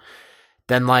 people,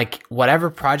 then like whatever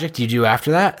project you do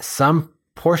after that, some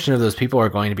portion of those people are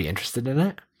going to be interested in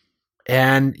it.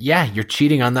 And yeah, you're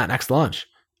cheating on that next launch.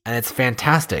 And it's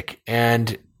fantastic.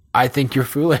 And I think you're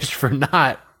foolish for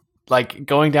not like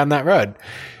going down that road.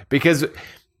 Because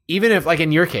even if, like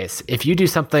in your case, if you do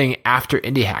something after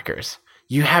Indie Hackers,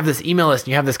 you have this email list and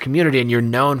you have this community and you're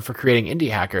known for creating Indie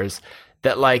Hackers,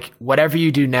 that like whatever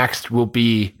you do next will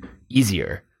be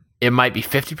easier. It might be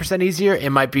 50% easier.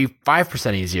 It might be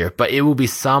 5% easier, but it will be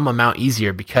some amount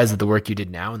easier because of the work you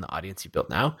did now and the audience you built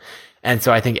now. And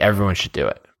so I think everyone should do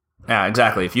it. Yeah,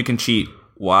 exactly. If you can cheat,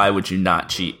 why would you not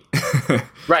cheat?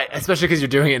 Right. Especially because you're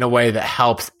doing it in a way that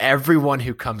helps everyone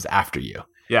who comes after you.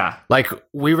 Yeah. Like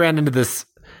we ran into this,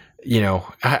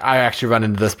 I actually run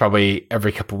into this probably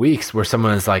every couple of weeks where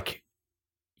someone is like,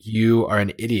 you are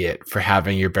an idiot for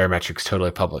having your barometrics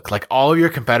totally public. Like all of your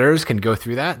competitors can go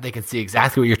through that. They can see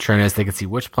exactly what your churn is. They can see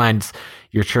which plans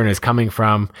your churn is coming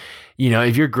from.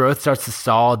 If your growth starts to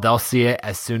stall, they'll see it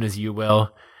as soon as you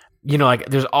will. Like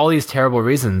there's all these terrible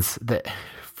reasons that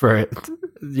for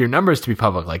your numbers to be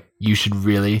public, like you should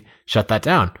really shut that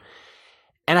down.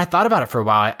 And I thought about it for a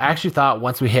while. I actually thought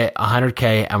once we hit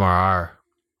 100K MRR,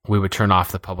 we would turn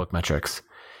off the public metrics.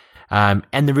 And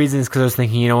the reason is because I was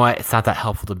thinking, you know what? It's not that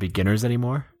helpful to beginners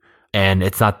anymore. And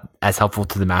it's not as helpful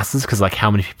to the masses because like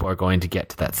how many people are going to get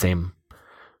to that same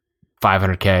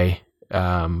 500K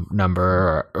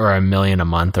number or $1 million a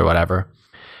month or whatever.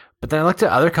 But then I looked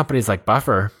at other companies like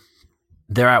Buffer.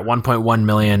 They're at 1.1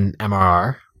 million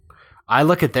MRR. I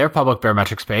look at their public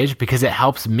barometrics page because it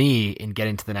helps me in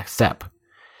getting to the next step.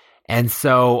 And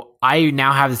so I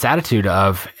now have this attitude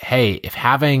of, hey, if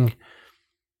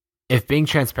being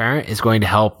transparent is going to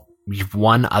help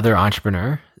one other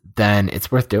entrepreneur, then it's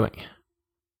worth doing.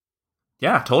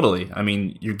 Yeah, totally. I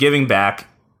mean, you're giving back.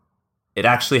 It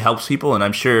actually helps people. And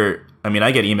I'm sure,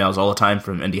 I get emails all the time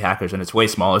from Indie Hackers and it's way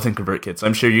smaller than ConvertKit. So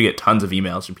I'm sure you get tons of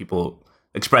emails from people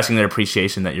expressing their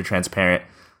appreciation that you're transparent,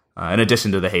 in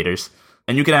addition to the haters.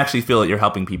 And you can actually feel that you're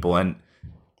helping people. And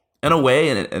in a way,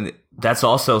 and that's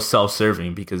also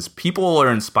self-serving because people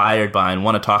are inspired by and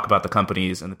want to talk about the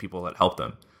companies and the people that help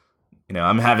them.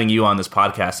 I'm having you on this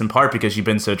podcast in part because you've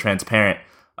been so transparent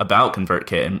about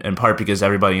ConvertKit and in part because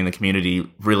everybody in the community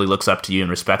really looks up to you and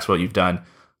respects what you've done.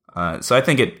 So I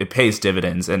think it pays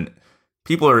dividends and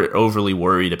people are overly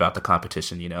worried about the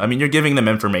competition. You're giving them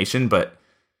information, but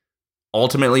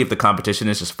ultimately if the competition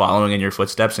is just following in your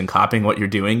footsteps and copying what you're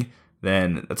doing,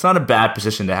 then that's not a bad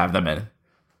position to have them in.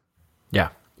 Yeah,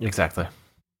 exactly.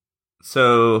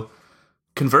 So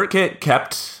ConvertKit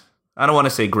kept, I don't want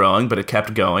to say growing, but it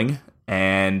kept going.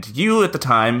 And you at the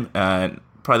time,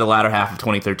 probably the latter half of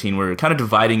 2013, were kind of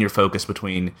dividing your focus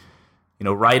between,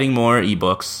 writing more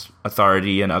ebooks,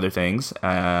 Authority and other things,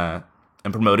 and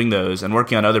promoting those and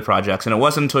working on other projects. And it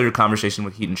wasn't until your conversation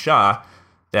with Hiten Shah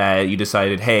that you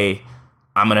decided, hey,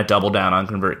 I'm going to double down on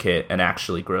ConvertKit and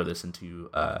actually grow this into,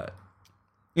 to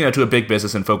a big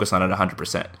business and focus on it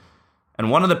 100%.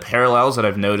 And one of the parallels that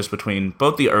I've noticed between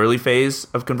both the early phase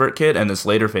of ConvertKit and this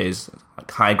later phase,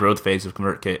 like high growth phase of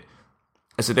ConvertKit,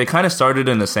 is that they kind of started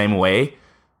in the same way,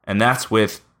 and that's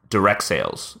with direct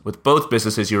sales. With both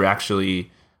businesses,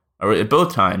 at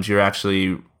both times, you're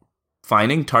actually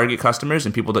finding target customers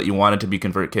and people that you wanted to be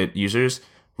ConvertKit users,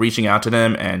 reaching out to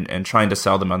them and trying to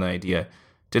sell them on the idea.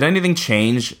 Did anything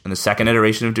change in the second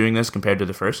iteration of doing this compared to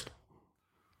the first?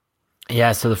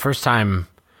 Yeah, so the first time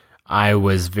I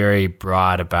was very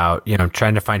broad about,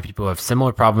 trying to find people who have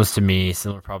similar problems to me,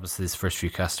 similar problems to these first few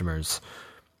customers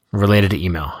related to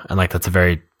email. And like, that's a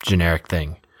very generic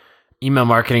thing. Email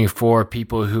marketing for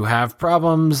people who have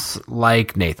problems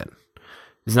like Nathan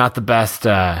is not the best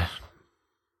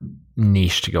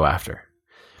niche to go after.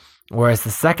 Whereas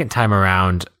the second time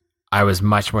around, I was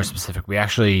much more specific. We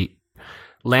actually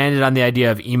landed on the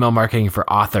idea of email marketing for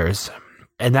authors.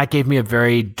 And that gave me a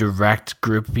very direct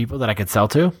group of people that I could sell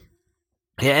to.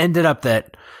 It ended up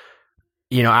that,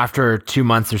 after 2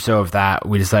 months or so of that,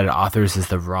 we decided authors is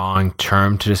the wrong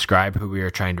term to describe who we were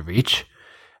trying to reach.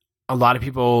 A lot of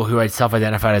people who had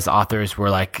self-identified as authors were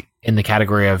like in the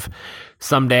category of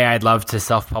someday I'd love to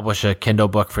self-publish a Kindle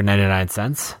book for 99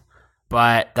 cents,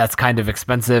 but that's kind of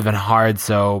expensive and hard,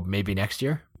 so maybe next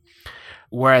year.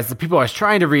 Whereas the people I was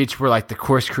trying to reach were like the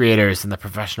course creators and the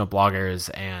professional bloggers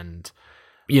and,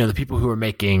 the people who were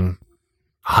making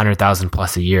 100,000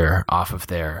 plus a year off of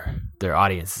their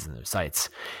audiences and their sites.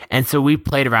 And so we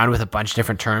played around with a bunch of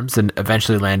different terms and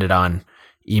eventually landed on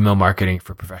email marketing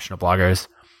for professional bloggers.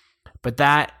 But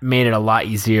that made it a lot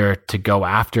easier to go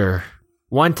after,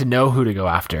 one, to know who to go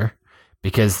after,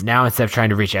 because now instead of trying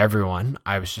to reach everyone,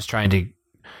 I was just trying to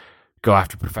go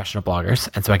after professional bloggers.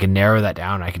 And so I could narrow that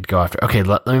down. I could go after, okay,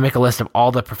 let me make a list of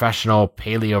all the professional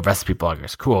paleo recipe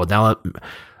bloggers. Cool. Now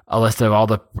a list of all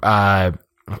the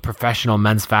professional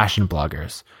men's fashion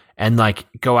bloggers, and like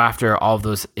go after all of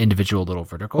those individual little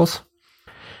verticals.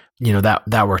 You know,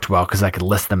 that worked well because I could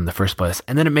list them in the first place.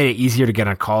 And then it made it easier to get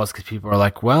on calls because people are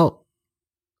like, well,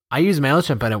 I use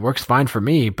MailChimp and it works fine for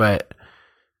me, but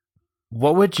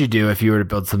what would you do if you were to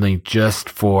build something just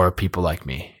for people like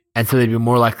me? And so they'd be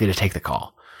more likely to take the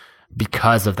call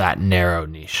because of that narrow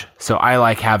niche. So I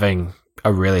like having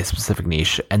a really specific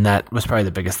niche. And that was probably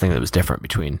the biggest thing that was different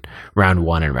between round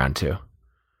one and round two.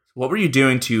 What were you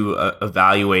doing to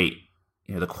evaluate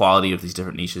the quality of these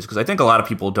different niches? Because I think a lot of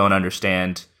people don't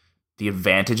understand the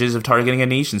advantages of targeting a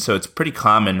niche. And so it's pretty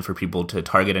common for people to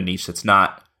target a niche that's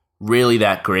not really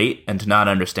that great and to not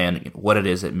understand what it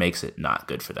is that makes it not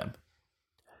good for them.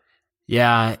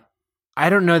 Yeah, I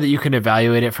don't know that you can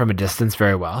evaluate it from a distance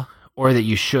very well, or that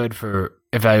you should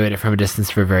evaluate it from a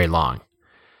distance for very long.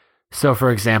 So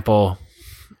for example,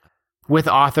 with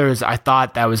authors, I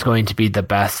thought that was going to be the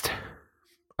best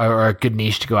or a good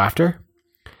niche to go after.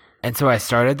 And so I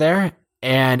started there,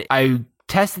 and I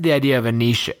tested the idea of a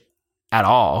niche at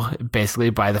all, basically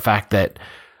by the fact that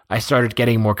I started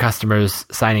getting more customers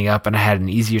signing up, and I had an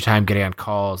easier time getting on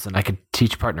calls, and I could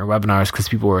teach partner webinars because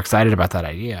people were excited about that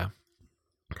idea.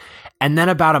 And then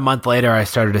about a month later, I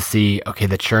started to see, okay,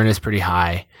 the churn is pretty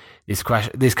high. These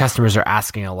customers are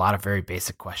asking a lot of very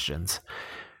basic questions.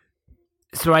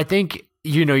 So I think,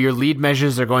 your lead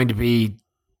measures are going to be,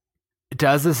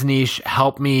 does this niche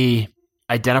help me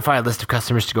identify a list of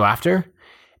customers to go after?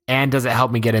 And does it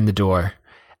help me get in the door?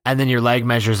 And then your lag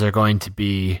measures are going to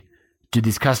be, do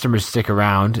these customers stick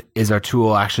around? Is our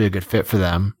tool actually a good fit for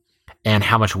them? And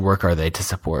how much work are they to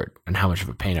support? And how much of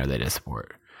a pain are they to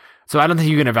support? So I don't think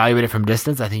you can evaluate it from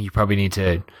distance. I think you probably need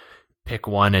to pick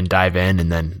one and dive in,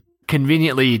 and then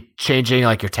conveniently changing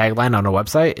like your tagline on a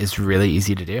website is really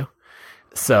easy to do.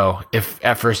 So if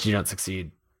at first you don't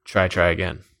succeed, try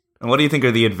again. And what do you think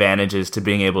are the advantages to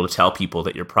being able to tell people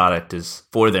that your product is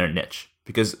for their niche?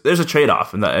 Because there's a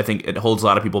trade-off, and I think it holds a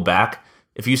lot of people back.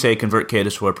 If you say ConvertKit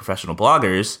is for professional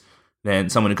bloggers, then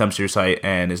someone who comes to your site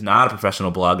and is not a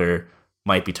professional blogger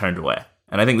might be turned away.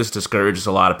 And I think this discourages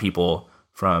a lot of people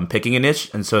from picking a niche,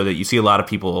 and so that you see a lot of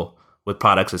people with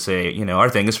products that say, our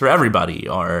thing is for everybody,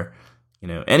 or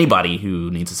anybody who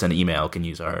needs to send an email can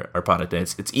use our product, and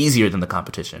it's easier than the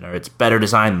competition, or it's better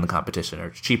designed than the competition, or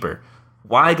it's cheaper.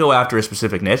 Why go after a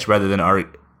specific niche rather than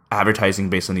advertising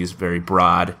based on these very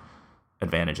broad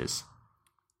advantages?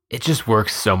 It just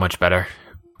works so much better.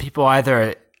 People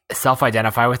either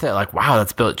self-identify with it, like, wow,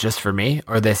 that's built just for me,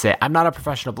 or they say, I'm not a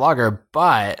professional blogger,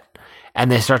 and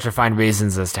they start to find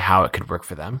reasons as to how it could work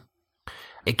for them.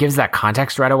 It gives that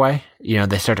context right away.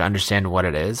 They start to understand what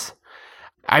it is.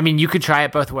 I mean, you could try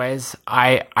it both ways.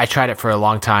 I tried it for a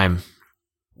long time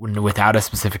without a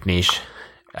specific niche.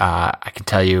 I can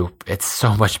tell you it's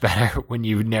so much better when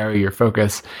you narrow your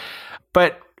focus.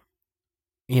 But,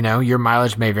 your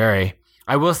mileage may vary.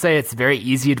 I will say it's very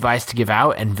easy advice to give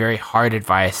out and very hard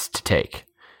advice to take.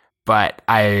 But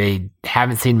I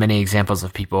haven't seen many examples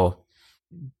of people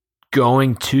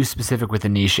going too specific with a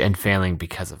niche and failing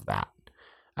because of that.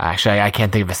 Actually, I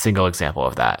can't think of a single example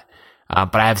of that.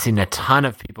 But I have seen a ton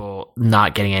of people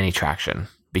not getting any traction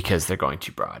because they're going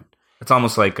too broad. It's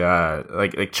almost like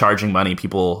charging money.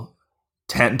 People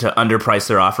tend to underprice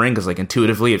their offering because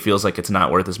intuitively it feels like it's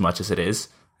not worth as much as it is.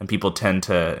 And people tend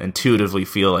to intuitively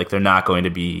feel like they're not going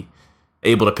to be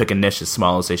able to pick a niche as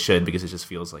small as they should because it just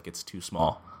feels like it's too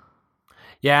small.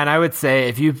 Yeah, and I would say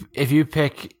if you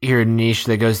pick your niche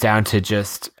that goes down to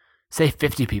just, say,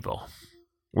 50 people,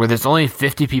 where there's only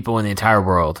 50 people in the entire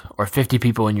world, or 50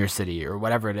 people in your city, or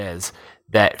whatever it is,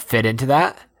 that fit into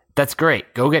that, that's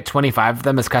great. Go get 25 of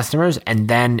them as customers, and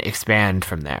then expand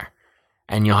from there.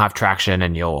 And you'll have traction,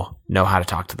 and you'll know how to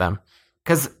talk to them.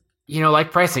 Because,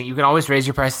 like pricing, you can always raise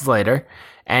your prices later,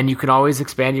 and you can always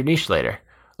expand your niche later.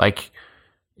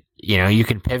 You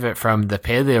can pivot from the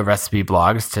paleo recipe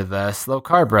blogs to the slow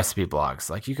carb recipe blogs.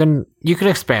 You can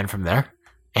expand from there,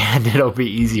 and it'll be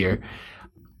easier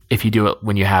if you do it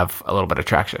when you have a little bit of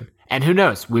traction. And who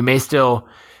knows, we may still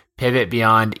pivot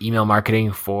beyond email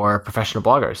marketing for professional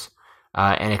bloggers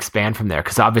and expand from there.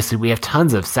 Because obviously we have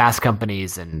tons of SaaS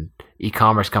companies and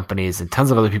e-commerce companies and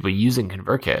tons of other people using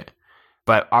ConvertKit.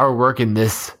 But our work in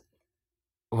this,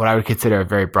 what I would consider a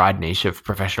very broad niche of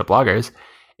professional bloggers,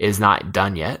 is not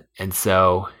done yet. And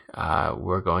so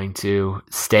we're going to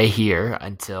stay here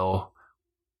until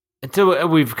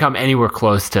we've come anywhere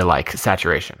close to like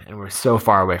saturation. And we're so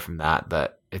far away from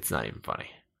that it's not even funny.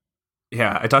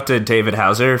 Yeah, I talked to David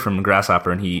Hauser from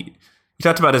Grasshopper, and he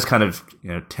talked about his kind of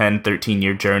 10,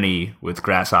 13-year journey with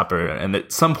Grasshopper. And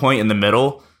at some point in the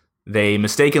middle, they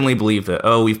mistakenly believed that,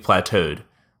 we've plateaued,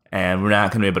 and we're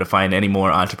not going to be able to find any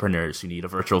more entrepreneurs who need a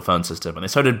virtual phone system. And they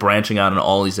started branching out in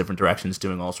all these different directions,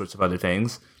 doing all sorts of other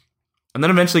things. And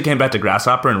then eventually came back to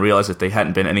Grasshopper and realized that they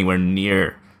hadn't been anywhere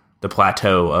near the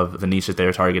plateau of the niche that they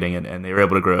were targeting, and they were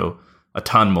able to grow a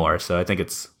ton more. So I think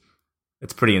it's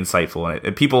pretty insightful.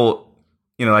 And people,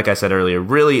 like I said earlier,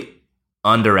 really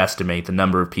underestimate the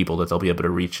number of people that they'll be able to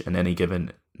reach in any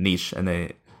given niche, and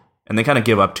they kind of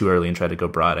give up too early and try to go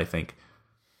broad, I think.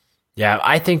 Yeah,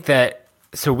 I think that,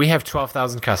 so we have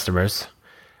 12,000 customers.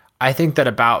 I think that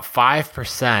about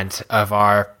 5% of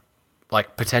our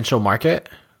like potential market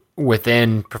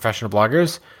within professional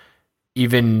bloggers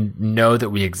even know that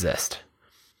we exist.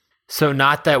 So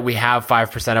not that we have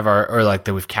 5% of our, or like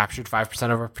that we've captured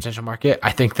 5% of our potential market.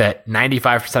 I think that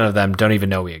 95% of them don't even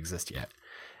know we exist yet.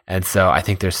 And so I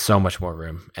think there's so much more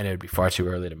room, and it would be far too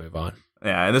early to move on.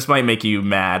 Yeah, and this might make you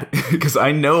mad because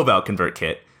I know about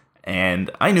ConvertKit, and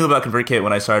I knew about ConvertKit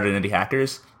when I started Indie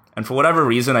Hackers, and for whatever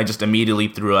reason, I just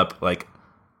immediately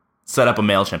set up a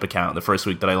MailChimp account the first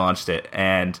week that I launched it,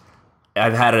 and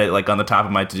I've had it like on the top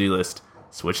of my to-do list,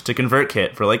 switched to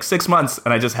ConvertKit for like 6 months,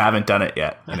 and I just haven't done it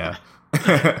yet,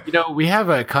 We have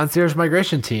a concierge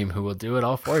migration team who will do it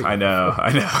all for you. I know.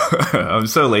 I'm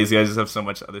so lazy. I just have so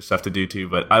much other stuff to do too,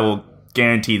 but I will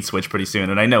guaranteed switch pretty soon,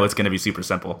 and I know it's going to be super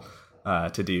simple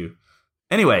to do.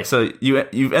 Anyway, so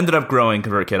you've ended up growing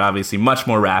ConvertKit obviously much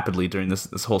more rapidly during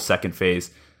this whole second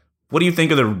phase. What do you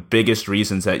think are the biggest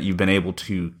reasons that you've been able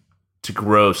to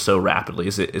grow so rapidly?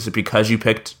 Is it because you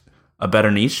picked a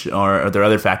better niche, or are there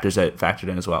other factors that factored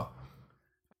in as well?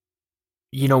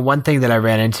 One thing that I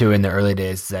ran into in the early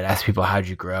days is I'd ask people, how'd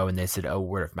you grow? And they said,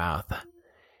 word of mouth.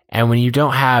 And when you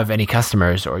don't have any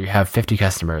customers, or you have 50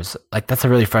 customers, like that's a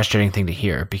really frustrating thing to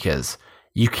hear, because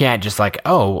you can't just like,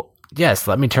 yes,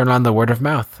 let me turn on the word of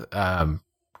mouth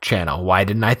channel. Why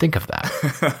didn't I think of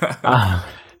that?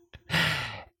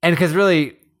 And because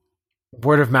really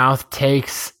word of mouth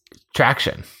takes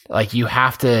traction. Like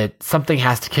something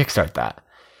has to kickstart that.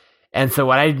 And so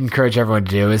what I'd encourage everyone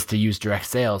to do is to use direct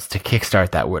sales to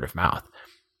kickstart that word of mouth.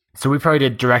 So we probably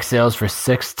did direct sales for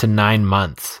 6 to 9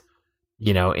 months,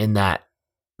 in that,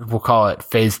 we'll call it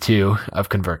phase 2 of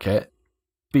ConvertKit,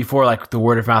 before like the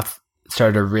word of mouth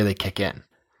started to really kick in.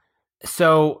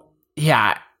 So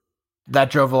yeah, that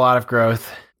drove a lot of growth.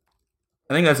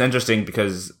 I think that's interesting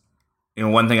because,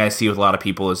 one thing I see with a lot of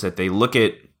people is that they look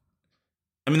at,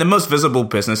 the most visible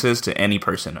businesses to any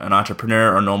person, an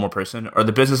entrepreneur or normal person, are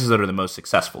the businesses that are the most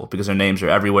successful because their names are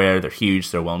everywhere, they're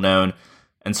huge, they're well known.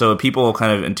 And so people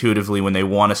kind of intuitively, when they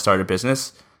want to start a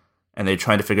business and they're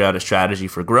trying to figure out a strategy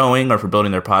for growing or for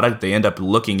building their product, they end up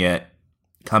looking at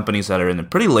companies that are in the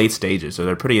pretty late stages, or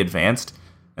they're pretty advanced.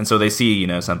 And so they see,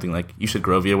 something like, you should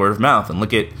grow via word of mouth, and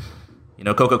look at,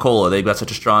 Coca-Cola, they've got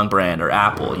such a strong brand, or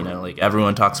Apple, like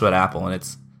everyone talks about Apple, and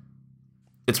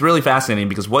it's really fascinating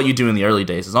because what you do in the early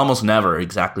days is almost never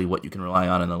exactly what you can rely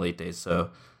on in the late days. So,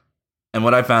 and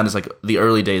what I found is like the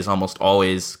early days almost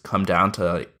always come down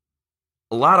to like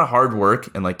a lot of hard work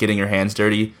and like getting your hands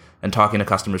dirty and talking to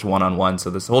customers one-on-one. So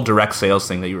this whole direct sales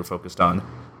thing that you were focused on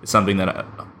is something that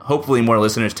hopefully more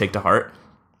listeners take to heart.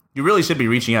 You really should be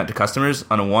reaching out to customers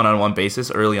on a one-on-one basis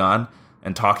early on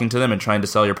and talking to them and trying to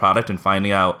sell your product and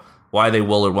finding out why they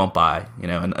will or won't buy,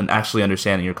 and actually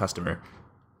understanding your customer.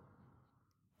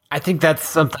 I think that's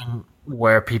something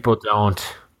where people don't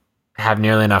have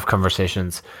nearly enough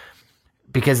conversations,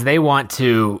 because they want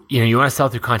to, you want to sell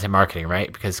through content marketing,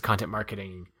 right? Because content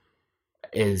marketing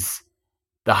is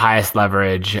the highest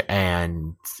leverage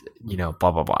and,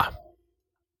 blah, blah, blah.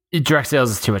 Direct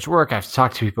sales is too much work. I have to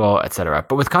talk to people, etc.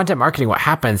 But with content marketing, what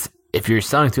happens if you're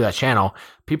selling through that channel,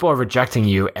 people are rejecting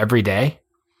you every day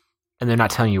and they're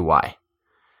not telling you why,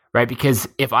 right? Because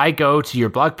if I go to your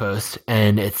blog post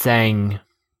and it's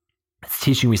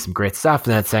teaching me some great stuff,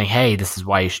 and then it's saying, hey, this is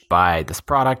why you should buy this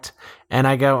product, and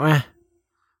I go,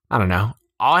 I don't know.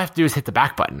 All I have to do is hit the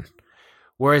back button.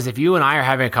 Whereas if you and I are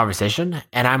having a conversation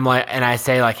and I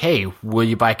say like, hey, will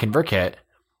you buy ConvertKit?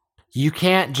 You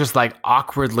can't just like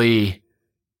awkwardly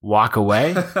walk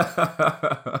away.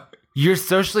 You're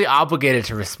socially obligated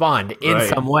to respond in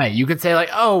some way. You could say like,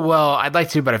 oh, well, I'd like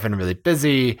to, but I've been really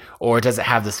busy, or does it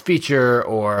have this feature,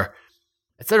 or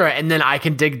etc. And then I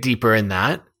can dig deeper in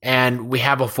that, and we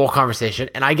have a full conversation,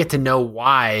 and I get to know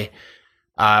why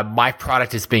my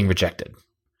product is being rejected,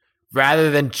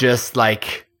 rather than just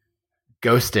like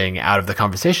ghosting out of the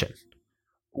conversation,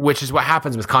 which is what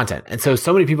happens with content. And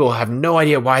so many people have no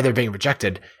idea why they're being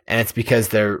rejected, and it's because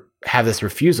they have this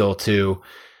refusal to,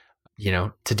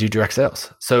 to do direct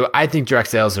sales. So I think direct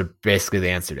sales are basically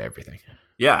the answer to everything.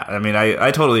 Yeah, I mean,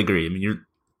 I totally agree. I mean,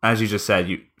 as you just said,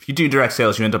 if you do direct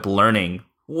sales, you end up learning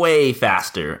way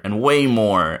faster and way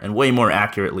more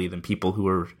accurately than people who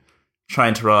are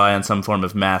trying to rely on some form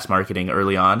of mass marketing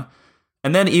early on.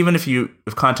 And then even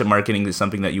if content marketing is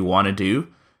something that you want to do,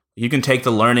 you can take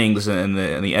the learnings and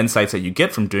the insights that you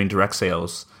get from doing direct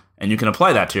sales, and you can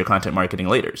apply that to your content marketing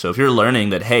later. So if you're learning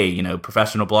that, hey,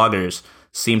 professional bloggers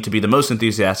seem to be the most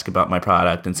enthusiastic about my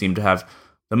product and seem to have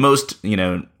the most,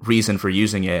 reason for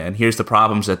using it, and here's the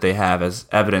problems that they have as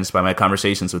evidenced by my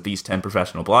conversations with these 10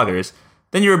 professional bloggers,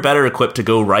 then you're better equipped to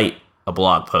go write a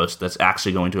blog post that's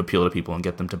actually going to appeal to people and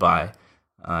get them to buy.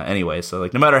 Anyway, so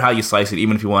like no matter how you slice it,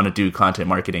 even if you want to do content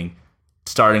marketing,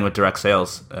 starting with direct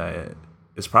sales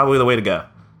is probably the way to go.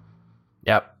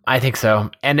 Yep, I think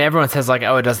so. And everyone says like,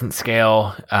 oh, it doesn't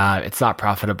scale. It's not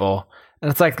profitable.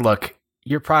 And it's like, look,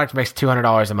 your product makes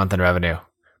 $200 a month in revenue.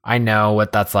 I know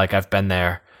what that's like. I've been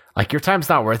there. Like your time's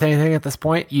not worth anything at this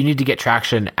point. You need to get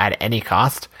traction at any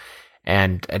cost.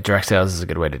 And direct sales is a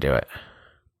good way to do it.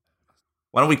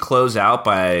 Why don't we close out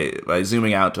by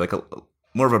zooming out to like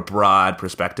more of a broad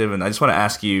perspective? And I just want to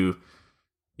ask you,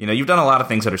 you've done a lot of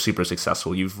things that are super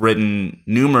successful. You've written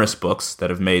numerous books that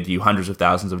have made you hundreds of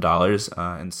thousands of dollars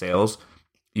in sales.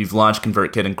 You've launched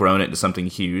ConvertKit and grown it into something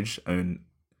huge. I mean,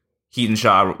 Hiten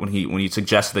Shah, when he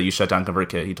suggested that you shut down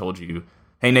ConvertKit, he told you,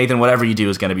 hey, Nathan, whatever you do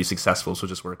is going to be successful, so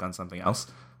just work on something else.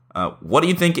 What do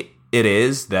you think it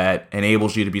is that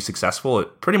enables you to be successful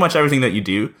at pretty much everything that you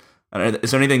do?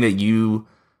 Is there anything that you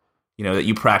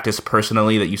practice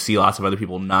personally that you see lots of other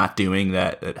people not doing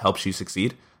that helps you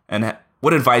succeed? And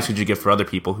what advice would you give for other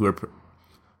people who are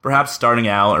perhaps starting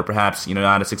out or perhaps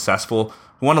not as successful,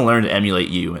 who want to learn to emulate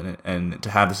you and to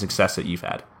have the success that you've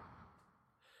had?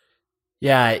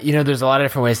 Yeah, there's a lot of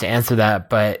different ways to answer that,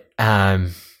 but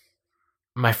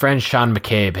my friend Sean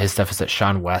McCabe, his stuff is at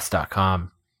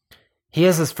seanwest.com. He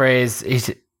has this phrase,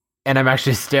 and I'm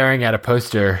actually staring at a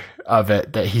poster of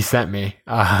it that he sent me.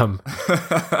 And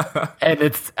I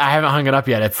haven't hung it up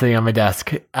yet. It's sitting on my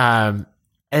desk.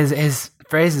 His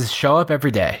phrase is show up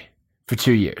every day for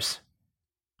 2 years.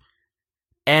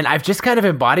 And I've just kind of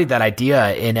embodied that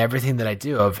idea in everything that I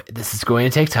do of this is going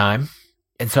to take time.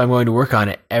 And so I'm going to work on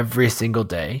it every single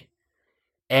day.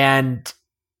 And,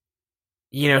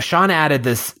 Sean added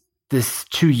this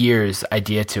 2 years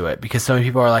idea to it because so many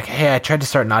people are like, hey, I tried to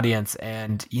start an audience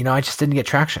and, I just didn't get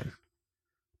traction.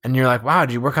 And you're like, wow,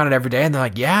 did you work on it every day? And they're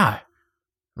like, yeah.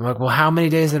 I'm like, well, how many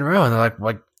days in a row? And they're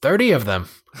like 30 of them.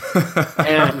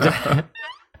 And,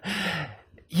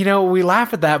 we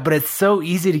laugh at that, but it's so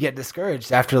easy to get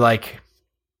discouraged after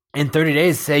in 30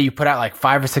 days, say you put out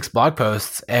 5 or 6 blog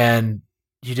posts and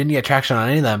you didn't get traction on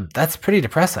any of them. That's pretty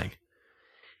depressing.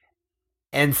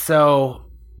 And so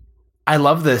I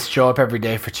love this show up every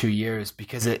day for 2 years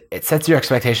because it sets your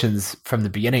expectations from the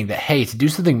beginning that, hey, to do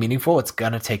something meaningful, it's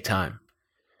going to take time.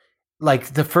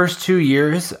 Like the first 2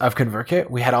 years of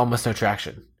ConvertKit, we had almost no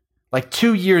traction.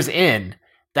 2 years in,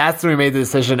 that's when we made the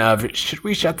decision of, should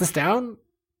we shut this down?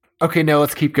 Okay, no,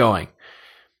 let's keep going.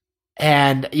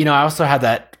 And, I also had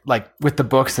that, with the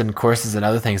books and courses and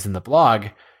other things in the blog,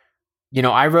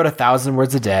 I wrote 1,000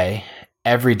 words a day,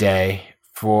 every day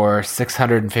for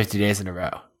 650 days in a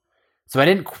row. So I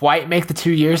didn't quite make the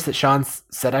 2 years that Sean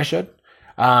said I should.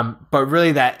 But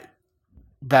really that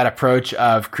approach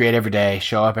of create every day,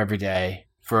 show up every day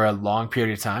for a long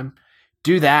period of time,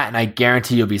 do that and I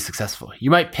guarantee you'll be successful. You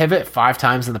might pivot 5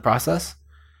 times in the process,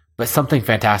 but something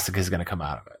fantastic is going to come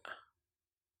out of it.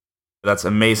 That's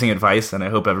amazing advice, and I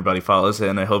hope everybody follows it,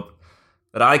 and I hope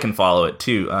that I can follow it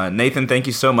too. Nathan, thank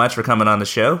you so much for coming on the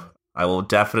show. I will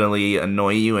definitely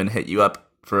annoy you and hit you up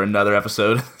for another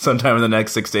episode sometime in the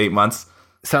next 6 to 8 months.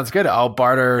 Sounds good. I'll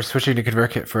barter switching to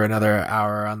ConvertKit for another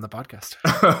hour on the podcast.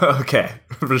 Okay,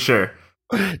 for sure.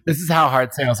 This is how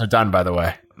hard sales are done, by the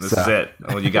way. This is it.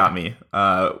 Well, you got me.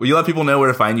 Will you let people know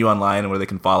where to find you online and where they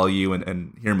can follow you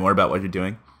and hear more about what you're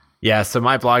doing? Yeah, so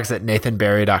my blog's at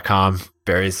nathanbarry.com.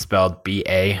 Barry's spelled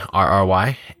Barry.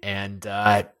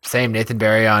 And same, Nathan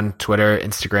Barry on Twitter,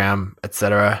 Instagram,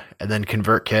 etc. And then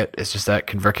ConvertKit is just at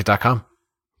convertkit.com.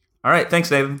 All right. Thanks,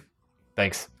 Nathan.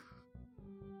 Thanks.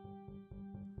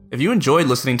 If you enjoyed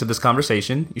listening to this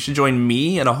conversation, you should join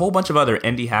me and a whole bunch of other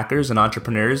indie hackers and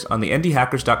entrepreneurs on the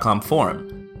indiehackers.com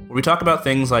forum, where we talk about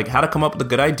things like how to come up with a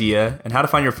good idea and how to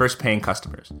find your first paying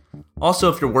customers. Also,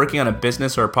 if you're working on a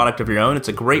business or a product of your own, it's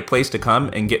a great place to come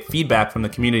and get feedback from the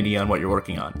community on what you're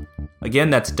working on. Again,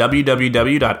 that's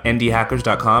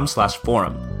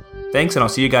www.ndhackers.com/forum. Thanks, and I'll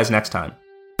see you guys next time.